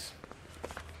 Thanks.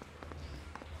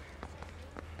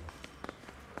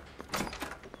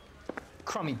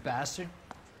 Crummy bastard.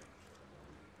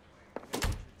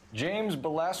 James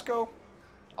Belasco?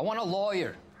 I want a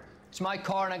lawyer. It's my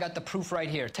car and I got the proof right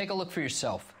here. Take a look for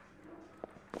yourself.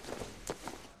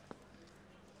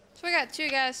 So we got two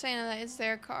guys saying that it's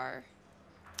their car.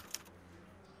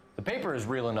 The paper is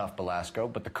real enough, Belasco,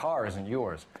 but the car isn't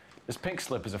yours. This pink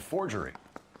slip is a forgery.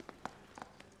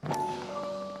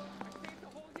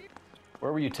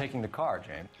 Where were you taking the car,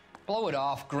 James? Blow it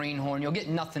off, greenhorn. You'll get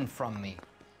nothing from me.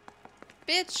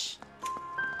 Bitch.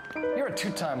 You're a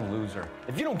two-time loser.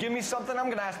 If you don't give me something, I'm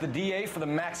gonna ask the DA for the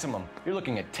maximum. You're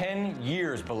looking at 10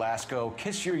 years, Belasco.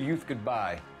 Kiss your youth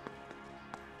goodbye.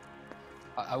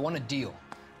 I want a deal.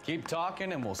 Keep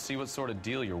talking and we'll see what sort of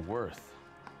deal you're worth.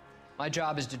 My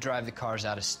job is to drive the cars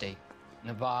out of state.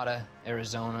 Nevada,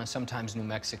 Arizona, sometimes New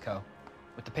Mexico.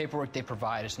 With the paperwork they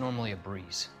provide, it's normally a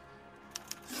breeze.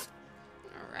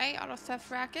 Alright, auto theft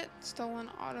racket, stolen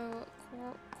auto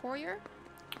courier.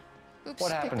 Oops,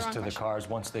 What picked happens wrong to the question. cars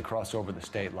once they cross over the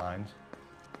state lines?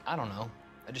 I don't know.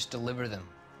 I just deliver them.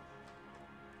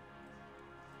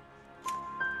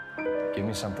 Give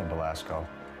me something, Belasco,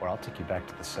 or I'll take you back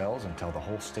to the cells and tell the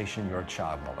whole station you're a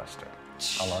child molester.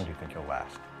 How long do you think you'll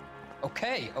last?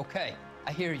 Okay.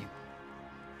 I hear you.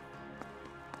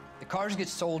 The cars get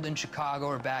sold in Chicago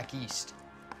or back east.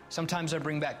 Sometimes I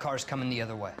bring back cars coming the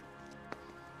other way.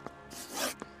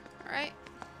 Alright.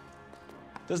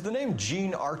 Does the name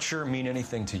Jean Archer mean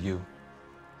anything to you?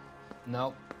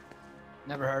 Nope.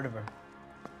 Never heard of her.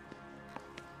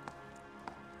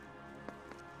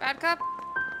 Bad cop?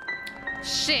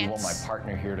 Shit. You want my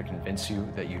partner here to convince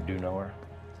you that you do know her?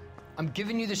 I'm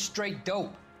giving you the straight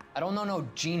dope. I don't know no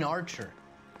Gene Archer.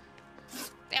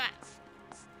 Damn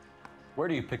it. Where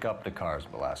do you pick up the cars,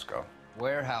 Belasco?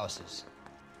 Warehouses.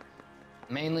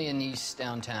 Mainly in East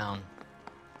downtown.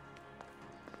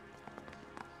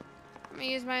 Let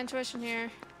me use my intuition here.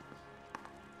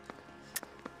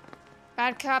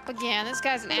 Bad cop again. This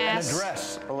guy's an An ass.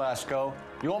 address, Belasco.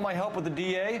 You want my help with the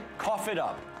DA? Cough it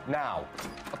up, now.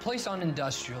 A place on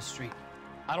Industrial Street.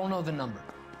 I don't know the number.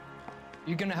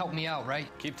 You're gonna help me out, right?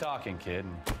 Keep talking, kid,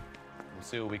 and we'll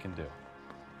see what we can do.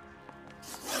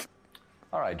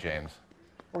 All right, James.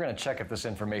 We're gonna check if this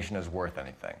information is worth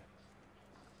anything.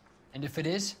 And if it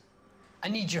is, I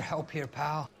need your help here,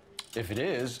 pal. If it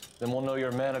is, then we'll know you're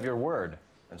a man of your word,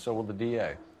 and so will the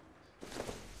DA.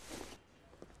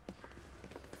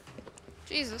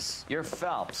 Jesus. You're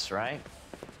Phelps, right?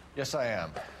 Yes, I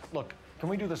am. Look, can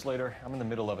we do this later? I'm in the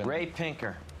middle of it. Ray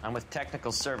Pinker. I'm with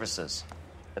Technical Services.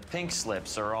 The pink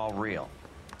slips are all real.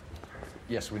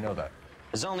 Yes, we know that.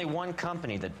 There's only one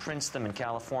company that prints them in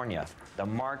California, the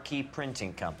Marquee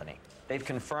Printing Company. They've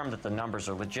confirmed that the numbers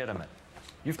are legitimate.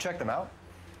 You've checked them out?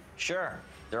 Sure.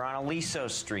 They're on Aliso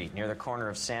Street, near the corner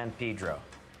of San Pedro.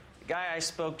 The guy I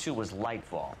spoke to was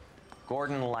Lightval.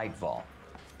 Gordon Lightval.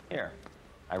 Here,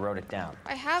 I wrote it down.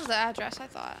 I have the address, I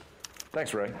thought.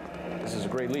 Thanks, Ray. This is a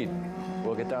great lead.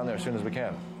 We'll get down there as soon as we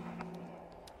can.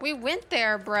 We went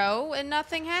there, bro, and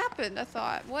nothing happened, I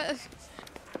thought. What?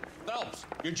 Phelps,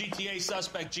 your GTA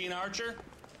suspect, Gene Archer,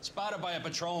 spotted by a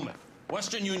patrolman.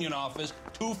 Western Union office,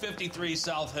 253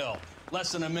 South Hill.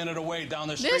 Less than a minute away down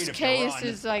the street. This if you're case on.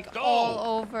 is like Go.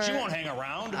 all over. She won't hang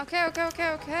around.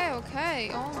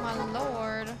 Okay. Oh my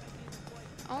lord.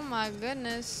 Oh my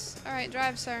goodness. All right,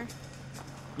 drive, sir.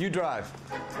 You drive.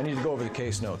 I need to go over the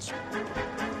case notes.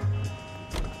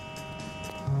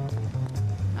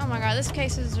 Oh my god, this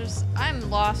case is just... I'm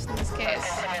lost in this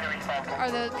case.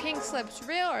 Are the pink slips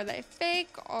real? Are they fake?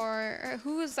 Or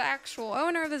who is the actual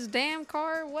owner of this damn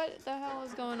car? What the hell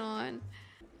is going on?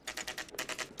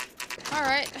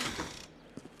 Alright.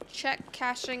 Check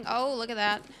cashing. Oh, look at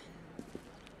that.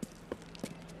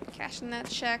 Cashing that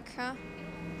check, huh?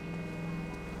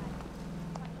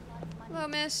 Hello,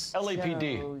 miss.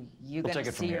 LAPD. So you We'll gonna take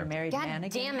it see from your here. married God man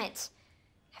again? damn it.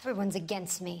 Everyone's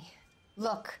against me.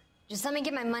 Look, just let me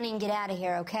get my money and get out of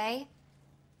here, okay?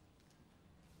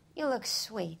 You look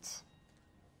sweet.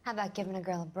 How about giving a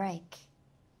girl a break?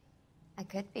 I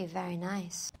could be very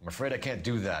nice. I'm afraid I can't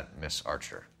do that, Miss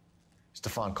Archer.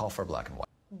 Stefan, call for black and white.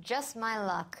 Just my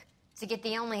luck to get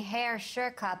the only hair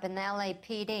sure cop in the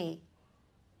LAPD.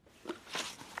 What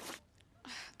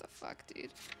the fuck, dude?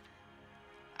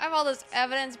 I have all this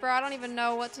evidence, bro. I don't even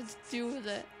know what to do with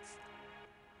it.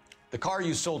 The car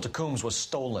you sold to Coombs was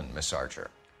stolen, Miss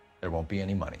Archer. There won't be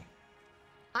any money.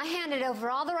 I handed over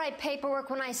all the right paperwork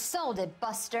when I sold it,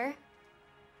 Buster.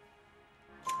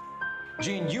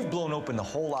 Gene, you've blown open the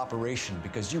whole operation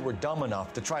because you were dumb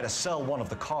enough to try to sell one of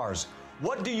the cars.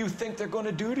 What do you think they're going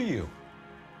to do to you?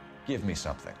 Give me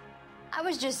something. I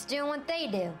was just doing what they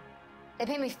do. They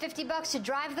paid me $50 to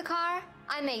drive the car.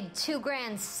 I made $2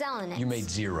 grand selling it. You made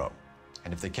zero.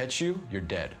 And if they catch you, you're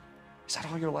dead. Is that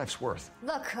all your life's worth?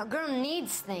 Look, a girl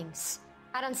needs things.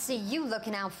 I don't see you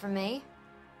looking out for me.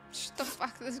 Shut the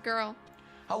fuck, this girl.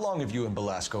 How long have you and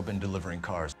Belasco been delivering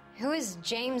cars? Who is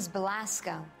James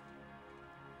Belasco?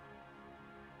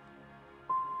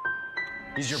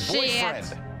 He's your Shit.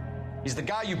 boyfriend. He's the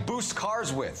guy you boost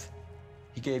cars with.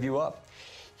 He gave you up.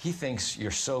 He thinks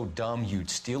you're so dumb you'd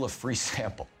steal a free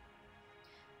sample.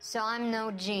 So I'm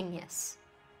no genius.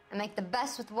 I make the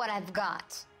best with what I've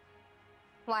got.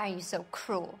 Why are you so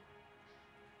cruel?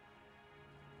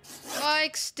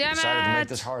 Yikes, damn You decided to make it.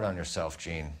 this hard on yourself,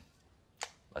 Gene.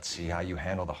 Let's see how you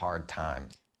handle the hard time.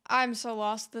 I'm so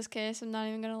lost in this case, I'm not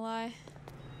even gonna lie.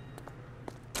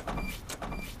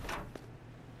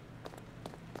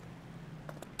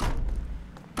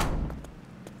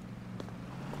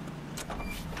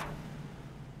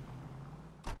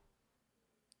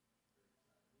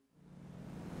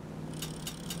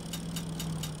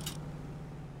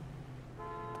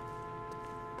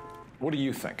 What do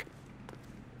you think?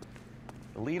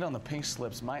 The lead on the pink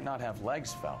slips might not have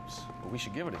legs, Phelps, but we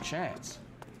should give it a chance.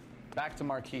 Back to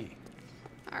Marquis.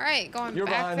 All right, going You're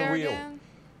back behind the there wheel. again.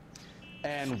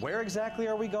 And where exactly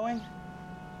are we going?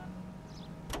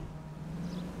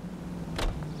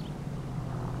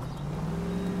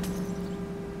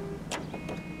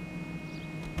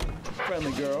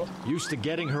 Friendly girl. Used to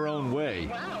getting her own way.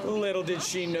 Little did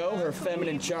she know her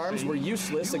feminine charms were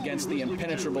useless against the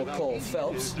impenetrable Cole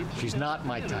Phelps. She's not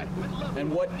my type.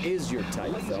 And what is your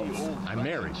type, Phelps? I'm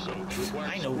married.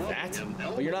 I know that.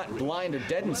 But you're not blind or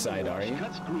dead inside, are you?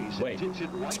 Wait,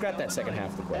 scrap that second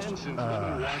half of the question.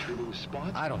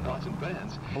 I don't know.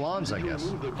 Blondes, I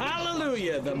guess.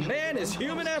 Hallelujah! The man is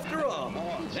human after all.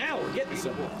 Now we're getting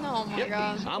somewhere. Oh my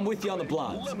god. I'm with you on the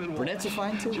blondes. Brunettes are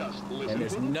fine too. And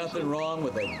there's nothing wrong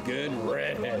with a good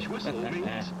redhead.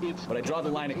 But I draw the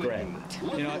line at gray.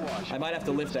 You know what? I might have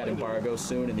to lift that embargo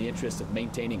soon in the interest of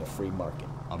maintaining a free market.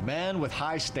 A man with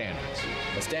high standards.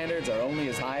 The standards are only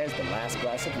as high as the last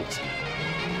glass of whiskey.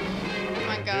 Oh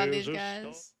my god, these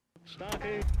guys.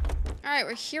 Alright,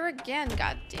 we're here again,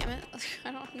 god damn it.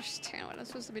 I don't understand what I'm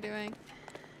supposed to be doing.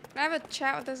 Can I have a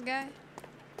chat with this guy?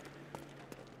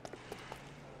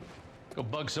 Go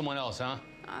bug someone else, huh?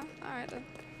 Alright then.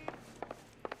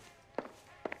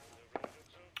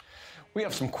 We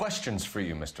have some questions for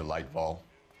you, Mr. Lightval.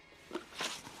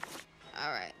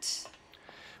 All right.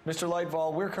 Mr.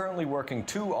 Lightval, we're currently working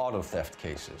 2 auto theft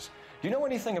cases. Do you know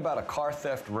anything about a car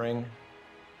theft ring?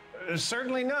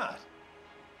 Certainly not.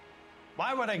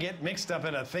 Why would I get mixed up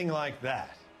in a thing like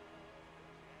that?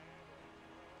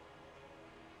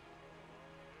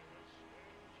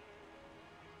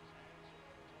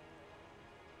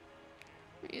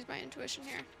 Use my intuition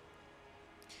here.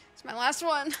 It's my last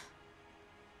one.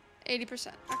 80%.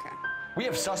 Okay. We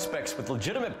have suspects with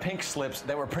legitimate pink slips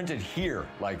that were printed here,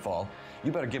 Lightval.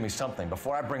 You better give me something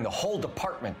before I bring the whole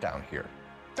department down here.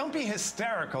 Don't be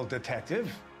hysterical,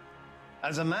 Detective.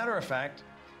 As a matter of fact,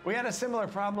 we had a similar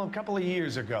problem a couple of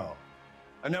years ago.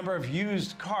 A number of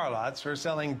used car lots were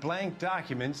selling blank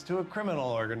documents to a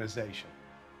criminal organization.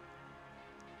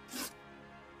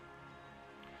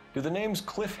 Do the names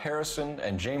Cliff Harrison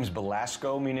and James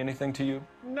Belasco mean anything to you?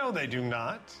 No, they do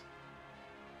not.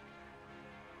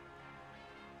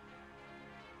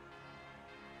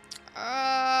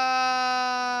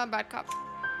 Bad cop.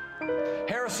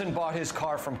 Harrison bought his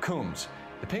car from Coombs.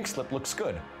 The pink slip looks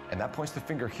good, and that points the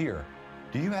finger here.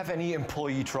 Do you have any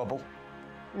employee trouble?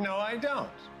 No, I don't.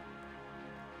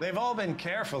 They've all been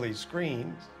carefully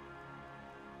screened.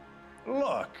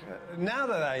 Look, now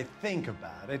that I think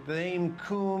about it, the name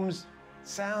Coombs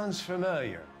sounds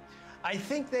familiar. I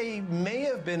think they may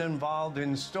have been involved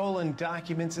in stolen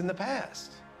documents in the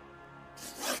past.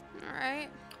 All right.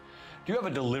 Do you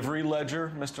have a delivery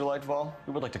ledger, Mr. Lightval?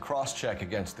 We would like to cross-check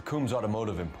against the Coombs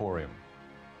Automotive Emporium.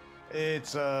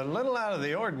 It's a little out of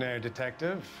the ordinary,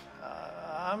 Detective.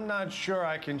 I'm not sure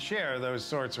I can share those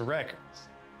sorts of records.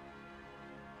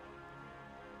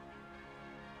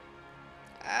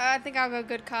 I think I'll go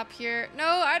good cop here. No,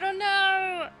 I don't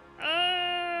know.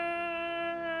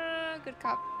 Good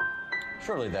cop.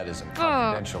 Surely that isn't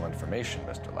confidential information,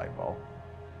 Mr. Lightval.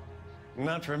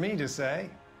 Not for me to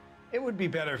say. It would be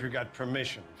better if you got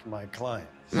permission from my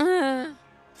clients.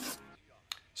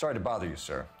 Sorry to bother you,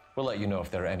 sir. We'll let you know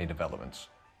if there are any developments.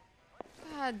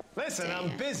 God Listen,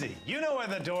 damn. I'm busy. You know where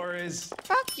the door is.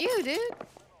 Fuck you, dude.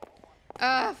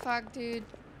 Fuck, dude.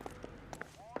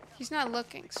 He's not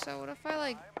looking, so what if I,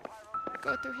 like,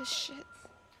 go through his shit?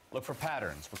 Look for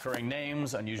patterns, recurring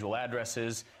names, unusual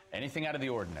addresses, anything out of the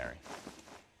ordinary.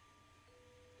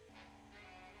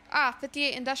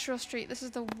 58 Industrial Street. This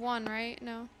is the one, right?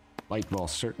 No. Lightval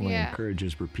certainly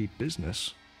encourages repeat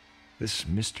business. This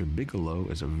Mr. Bigelow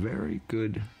is a very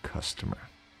good customer.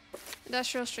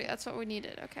 Industrial Street, that's what we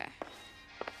needed. Okay.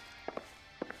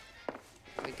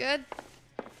 Are we good?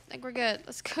 I think we're good.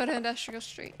 Let's go to Industrial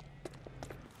Street.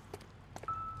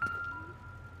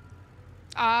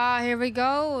 Here we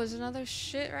go. There's another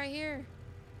shit right here.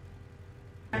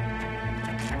 Here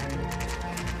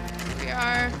we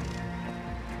are. I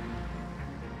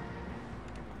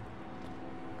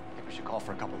think we should call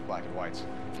for a couple of black and whites.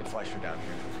 Get Fleischer down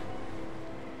here.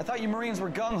 I thought you Marines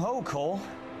were gung-ho, Cole.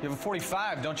 You have a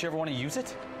 45, don't you ever want to use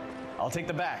it? I'll take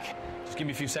the back. Just give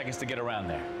me a few seconds to get around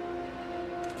there.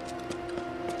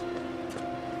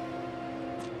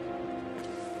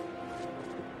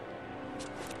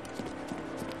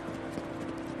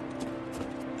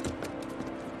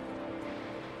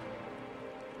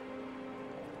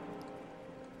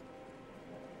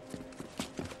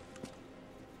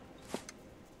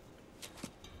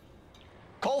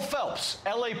 Cole Phelps,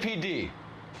 LAPD.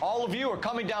 All of you are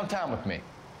coming downtown with me.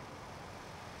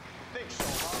 Think so,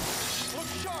 huh? Look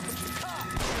sharp at the cop!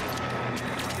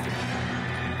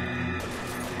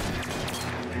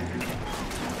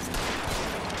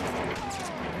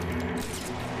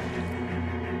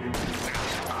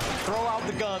 Throw out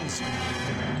the guns.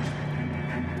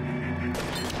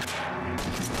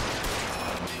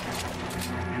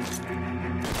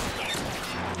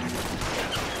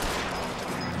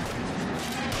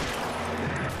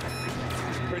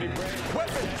 Pretty brave.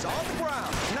 Weapons on the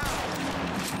ground, now!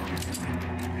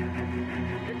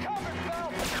 You're coming,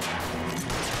 Phelps!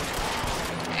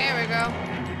 There we go.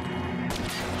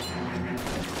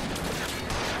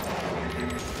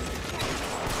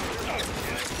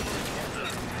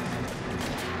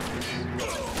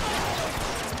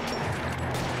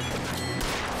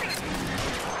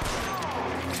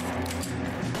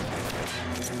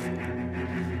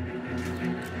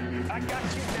 I got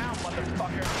you now,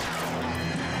 motherfucker!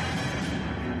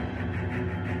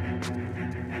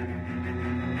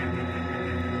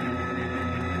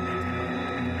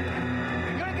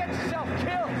 You're gonna get yourself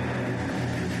killed!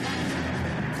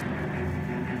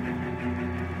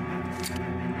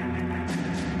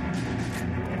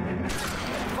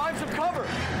 Find some cover.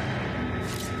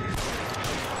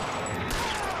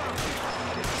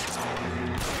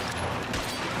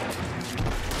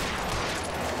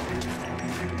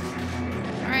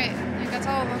 that's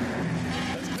all of them.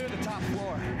 Let's clear the top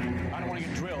floor. I don't want to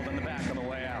get drilled in the back on the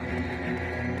way out.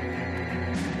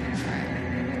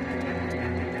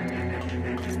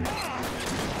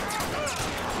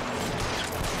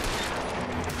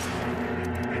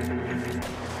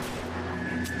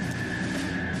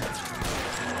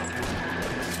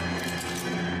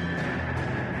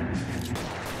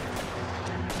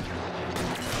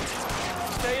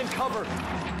 Stay in cover.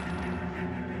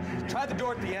 Try the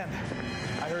door at the end.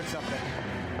 I heard something.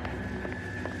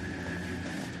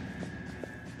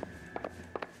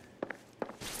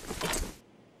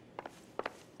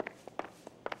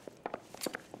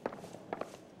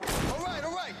 All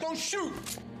right, don't shoot!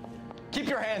 Keep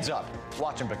your hands up.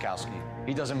 Watch him, Bukowski.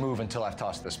 He doesn't move until I've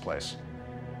tossed this place.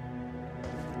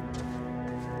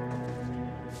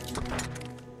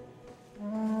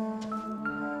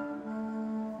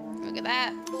 Look at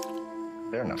that.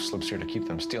 There are enough slips here to keep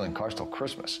them stealing cars till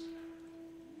Christmas.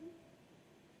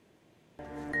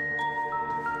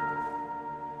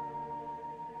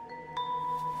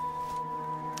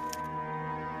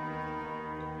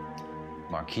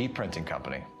 Marquee Printing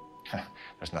Company.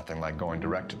 There's nothing like going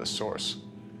direct to the source.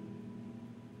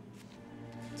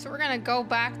 So we're gonna go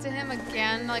back to him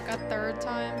again, like a third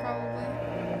time, probably.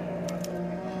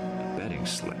 A betting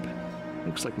slip.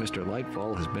 Looks like Mr.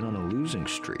 Lightfall has been on a losing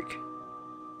streak.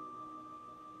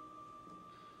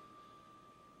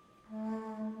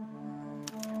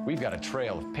 We've got a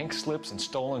trail of pink slips and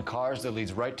stolen cars that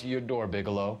leads right to your door,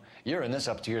 Bigelow. You're in this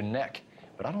up to your neck,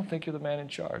 but I don't think you're the man in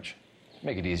charge.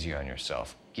 Make it easier on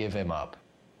yourself. Give him up.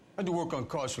 I do work on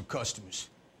cars for customers.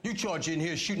 You charge in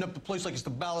here shooting up the place like it's the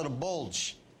Ballad of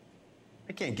Bulge.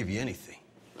 I can't give you anything.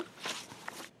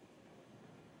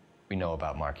 We know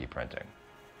about Marquee Printing.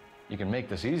 You can make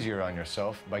this easier on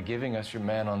yourself by giving us your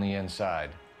man on the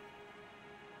inside.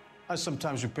 I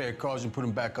sometimes repair cars and put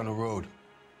them back on the road.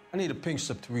 I need a pink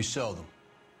slip to resell them.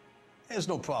 There's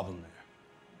no problem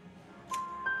there.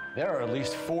 There are at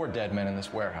least 4 dead men in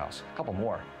this warehouse. A couple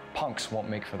more. Punks won't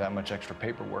make for that much extra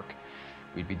paperwork.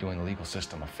 We'd be doing the legal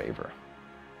system a favor.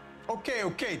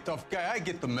 Okay, tough guy. I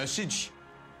get the message.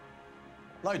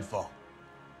 Lightfall,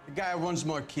 the guy who runs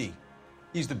Marquee.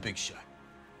 He's the big shot.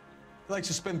 He likes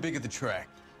to spend big at the track.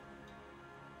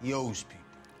 He owes people.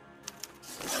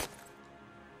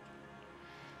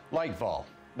 Lightfall,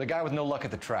 the guy with no luck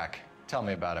at the track. Tell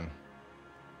me about him.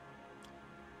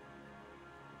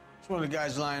 It's one of the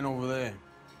guys lying over there.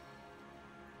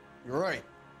 You're right.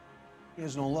 He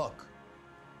has no luck.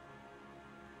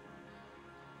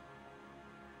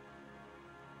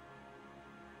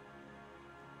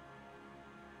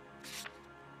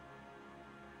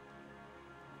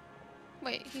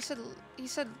 Wait, he said,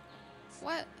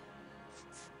 what?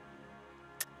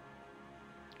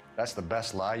 That's the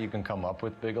best lie you can come up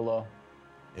with, Bigelow?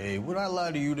 Hey, would I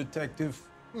lie to you, detective?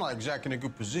 I'm not exactly in a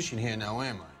good position here now,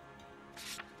 am I?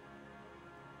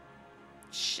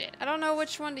 Shit, I don't know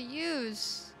which one to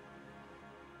use.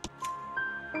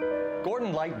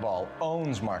 Gordon Lightfall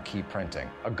owns Marquee Printing,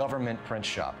 a government print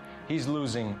shop. He's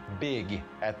losing big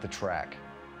at the track.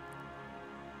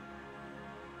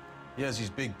 He has these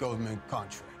big government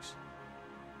contracts.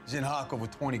 He's in hock over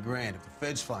 20 grand. If the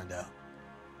feds find out,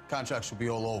 contracts will be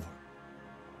all over.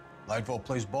 Lightfall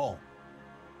plays ball.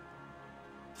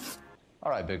 All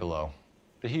right, Bigelow.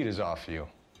 The heat is off you.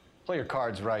 Play your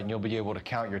cards right and you'll be able to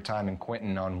count your time in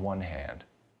Quentin on one hand.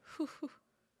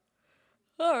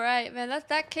 All right, man, this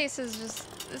case is just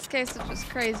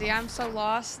crazy. I'm so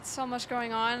lost. So much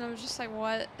going on. I'm just like,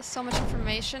 what? So much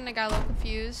information. I got a little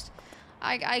confused.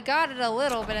 I got it a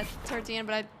little bit towards the end,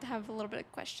 but I have a little bit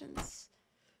of questions.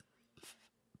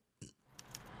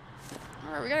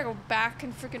 All right, we gotta go back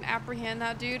and freaking apprehend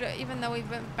that dude, even though we've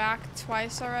been back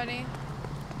twice already.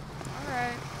 All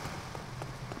right.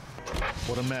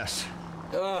 What a mess.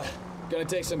 Gonna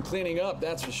take some cleaning up,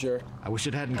 that's for sure. I wish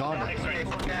it hadn't gone.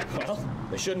 Well,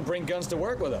 they shouldn't bring guns to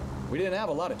work with them. We didn't have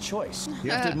a lot of choice.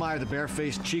 You have to admire the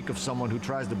barefaced cheek of someone who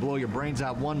tries to blow your brains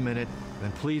out one minute,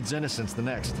 then pleads innocence the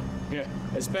next. Yeah,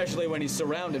 especially when he's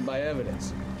surrounded by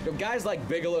evidence. You know, guys like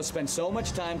Bigelow spend so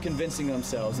much time convincing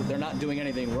themselves that they're not doing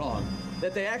anything wrong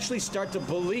that they actually start to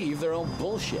believe their own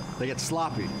bullshit. They get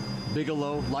sloppy.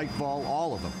 Bigelow, Lightfall,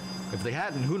 all of them. If they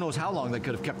hadn't, who knows how long they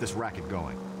could have kept this racket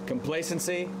going.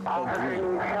 Complacency or greed.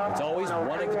 It's always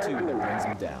one of the two that brings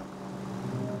them down.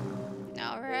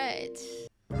 All right.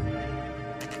 I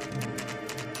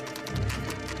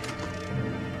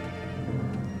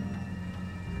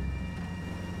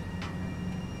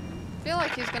feel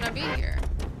like he's gonna be here.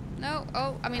 No,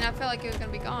 oh, I mean, I feel like he was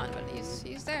gonna be gone, but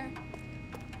he's there.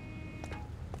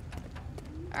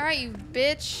 All right, you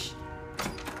bitch.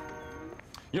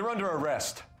 You're under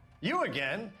arrest. You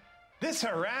again? This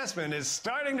harassment is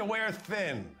starting to wear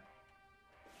thin.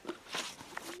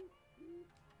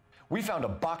 We found a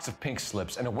box of pink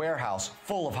slips in a warehouse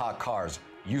full of hot cars.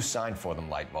 You signed for them,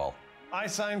 Lightball. I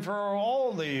signed for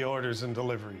all the orders and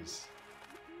deliveries.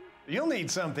 You'll need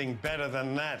something better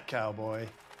than that, cowboy.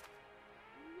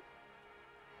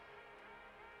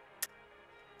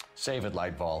 Save it,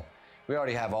 Lightball. We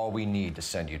already have all we need to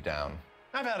send you down.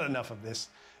 I've had enough of this.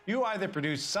 You either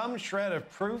produce some shred of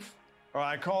proof, or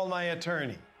I call my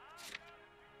attorney.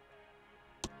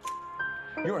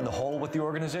 You're in the hole with the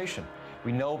organization.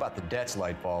 We know about the debts,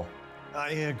 Lightball. I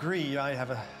agree. I have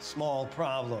a small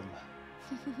problem.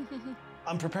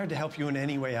 I'm prepared to help you in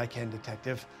any way I can,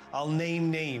 Detective. I'll name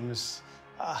names.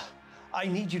 I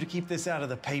need you to keep this out of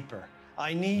the paper.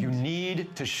 You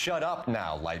need to shut up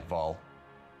now, Lightball.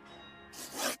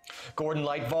 Gordon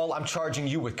Lightball, I'm charging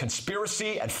you with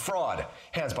conspiracy and fraud.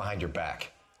 Hands behind your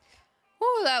back.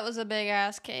 Ooh, that was a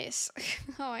big-ass case.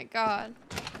 Oh, my God.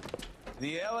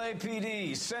 The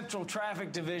LAPD Central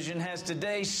Traffic Division has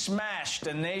today smashed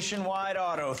a nationwide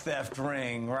auto theft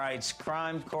ring, writes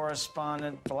crime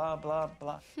correspondent, blah, blah,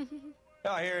 blah.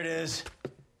 Oh, here it is.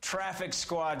 Traffic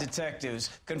squad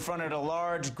detectives confronted a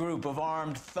large group of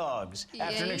armed thugs.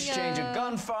 After an exchange of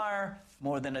gunfire,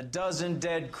 more than a dozen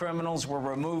dead criminals were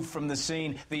removed from the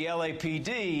scene. The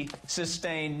LAPD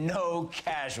sustained no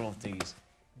casualties.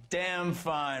 Damn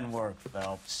fine work,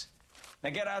 Phelps. Now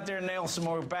get out there and nail some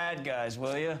more bad guys,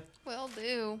 will you? Will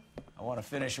do. I want to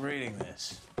finish reading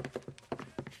this.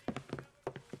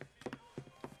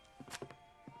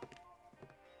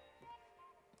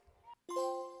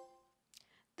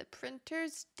 The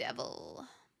Printer's Devil.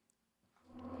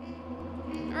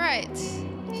 Alright.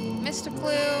 Missed a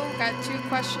clue, got 3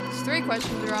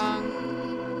 questions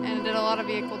wrong, and did a lot of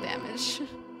vehicle damage.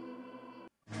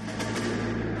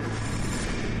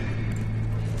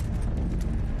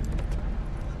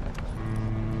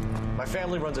 My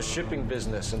family runs a shipping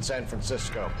business in San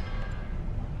Francisco.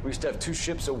 We used to have 2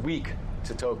 ships a week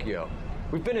to Tokyo.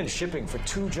 We've been in shipping for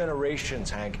 2 generations,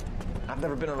 Hank. I've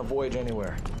never been on a voyage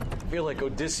anywhere. I feel like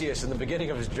Odysseus in the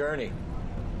beginning of his journey.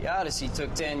 The Odyssey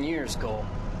took 10 years, Cole.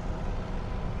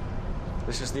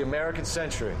 This is the American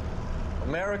century.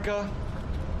 America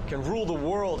can rule the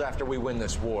world after we win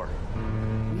this war.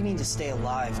 We need to stay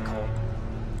alive, Cole.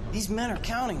 These men are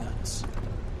counting on us.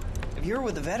 Have you heard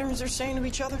what the veterans are saying to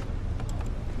each other?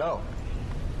 No.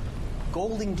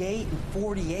 Golden Gate and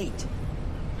 48.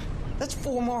 That's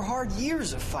 4 more hard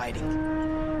years of fighting.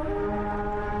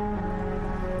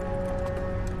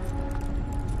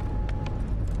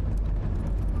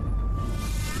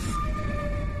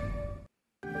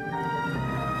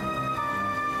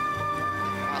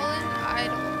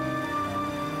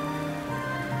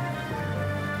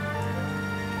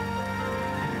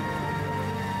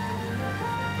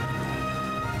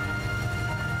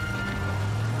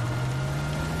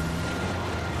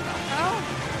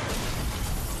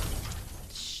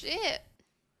 Shit.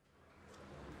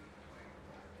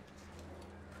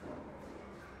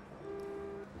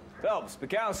 Phelps,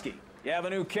 Bukowski, you have a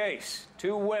new case.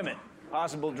 2 women,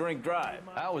 possible drink drive.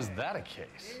 How is that a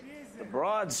case? The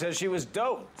broad says she was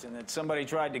doped and that somebody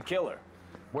tried to kill her.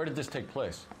 Where did this take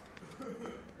place?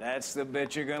 That's the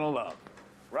bit you're gonna love.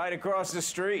 Right across the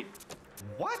street.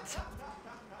 What?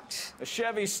 A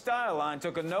Chevy Styline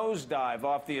took a nosedive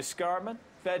off the escarpment,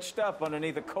 fetched up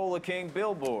underneath a Cola King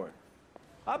billboard.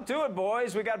 Up to it,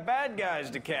 boys. We got bad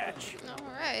guys to catch. All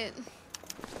right.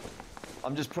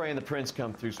 I'm just praying the prints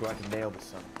come through so I can nail this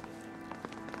son.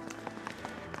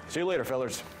 See you later,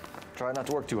 fellers. Try not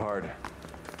to work too hard.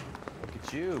 Look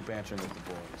at you bantering with the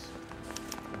boys.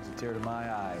 Brings a tear to my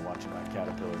eye watching my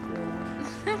caterpillar grow wings.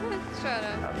 Shut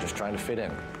up. I'm just trying to fit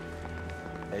in.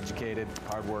 Educated,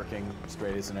 hardworking,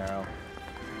 straight as an arrow.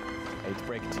 Hate to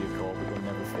break it to you, Cole, but you'll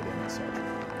never fit in this sergeant.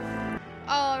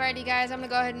 Alrighty guys, I'm gonna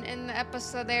go ahead and end the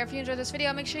episode there. If you enjoyed this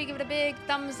video, make sure you give it a big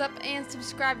thumbs up and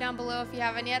subscribe down below if you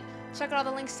haven't yet. Check out all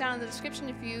the links down in the description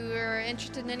if you are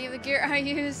interested in any of the gear I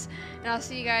use. And I'll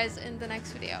see you guys in the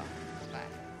next video. Bye.